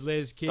 There he is,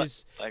 Les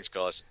Kiss. Thanks,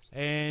 guys.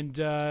 And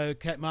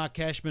Mark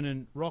Cashman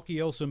and Rocky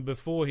Elson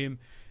before him.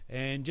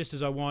 And just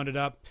as I wind it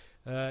up,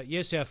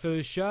 yes, our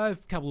first show, a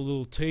couple of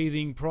little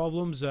teething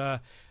problems.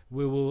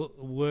 We will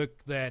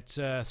work that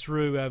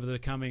through over the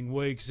coming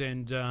weeks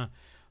and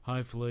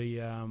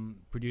hopefully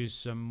produce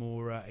some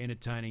more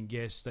entertaining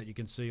guests that you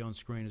can see on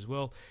screen as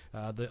well.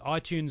 The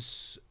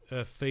iTunes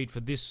feed for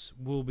this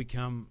will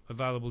become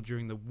available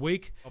during the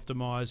week,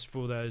 optimised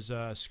for those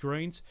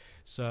screens,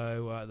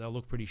 so they'll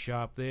look pretty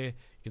sharp there.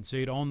 You can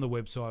see it on the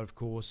website, of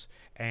course,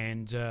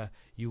 and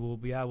you will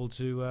be able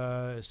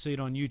to see it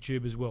on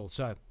YouTube as well.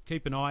 So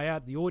keep an eye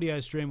out. The audio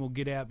stream will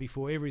get out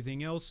before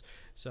everything else,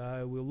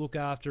 so we'll look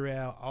after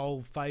our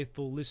old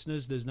faithful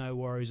listeners. There's no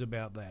worries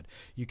about that.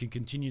 You can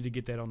continue to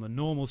get that on the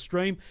normal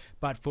stream,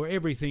 but for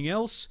everything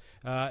else,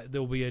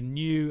 there'll be a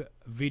new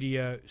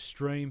video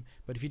stream.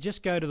 But if you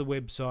just go to the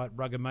website,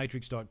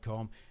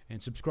 ruggedmatrix.com,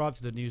 and subscribe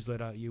to the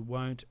newsletter, you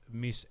won't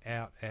miss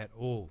out at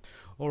all.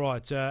 All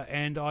right,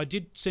 and I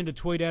did send a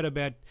tweet out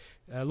about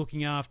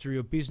looking after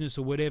your business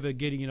or whatever,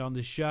 getting it on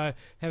the show.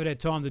 Haven't had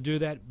time to do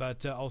that,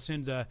 but I'll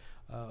send a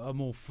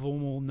more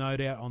formal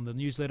note out on the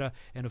newsletter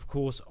and, of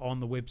course, on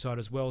the website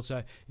as well.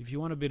 So if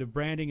you want a bit of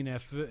branding in our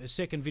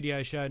second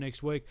video show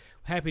next week,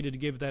 happy to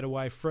give that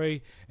away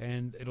free,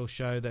 and it'll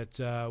show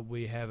that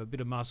we have a bit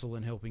of muscle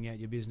in helping out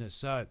your business.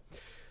 So,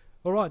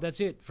 all right, that's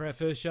it for our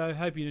first show.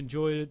 Hope you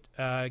enjoyed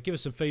it. Give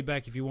us some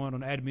feedback if you want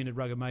on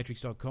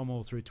admin@ruggedmatrix.com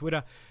or through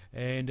Twitter.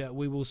 And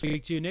we will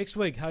speak to you next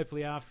week,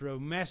 hopefully after a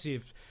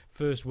massive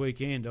first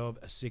weekend of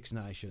Six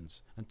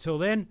Nations. Until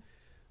then,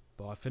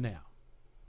 bye for now.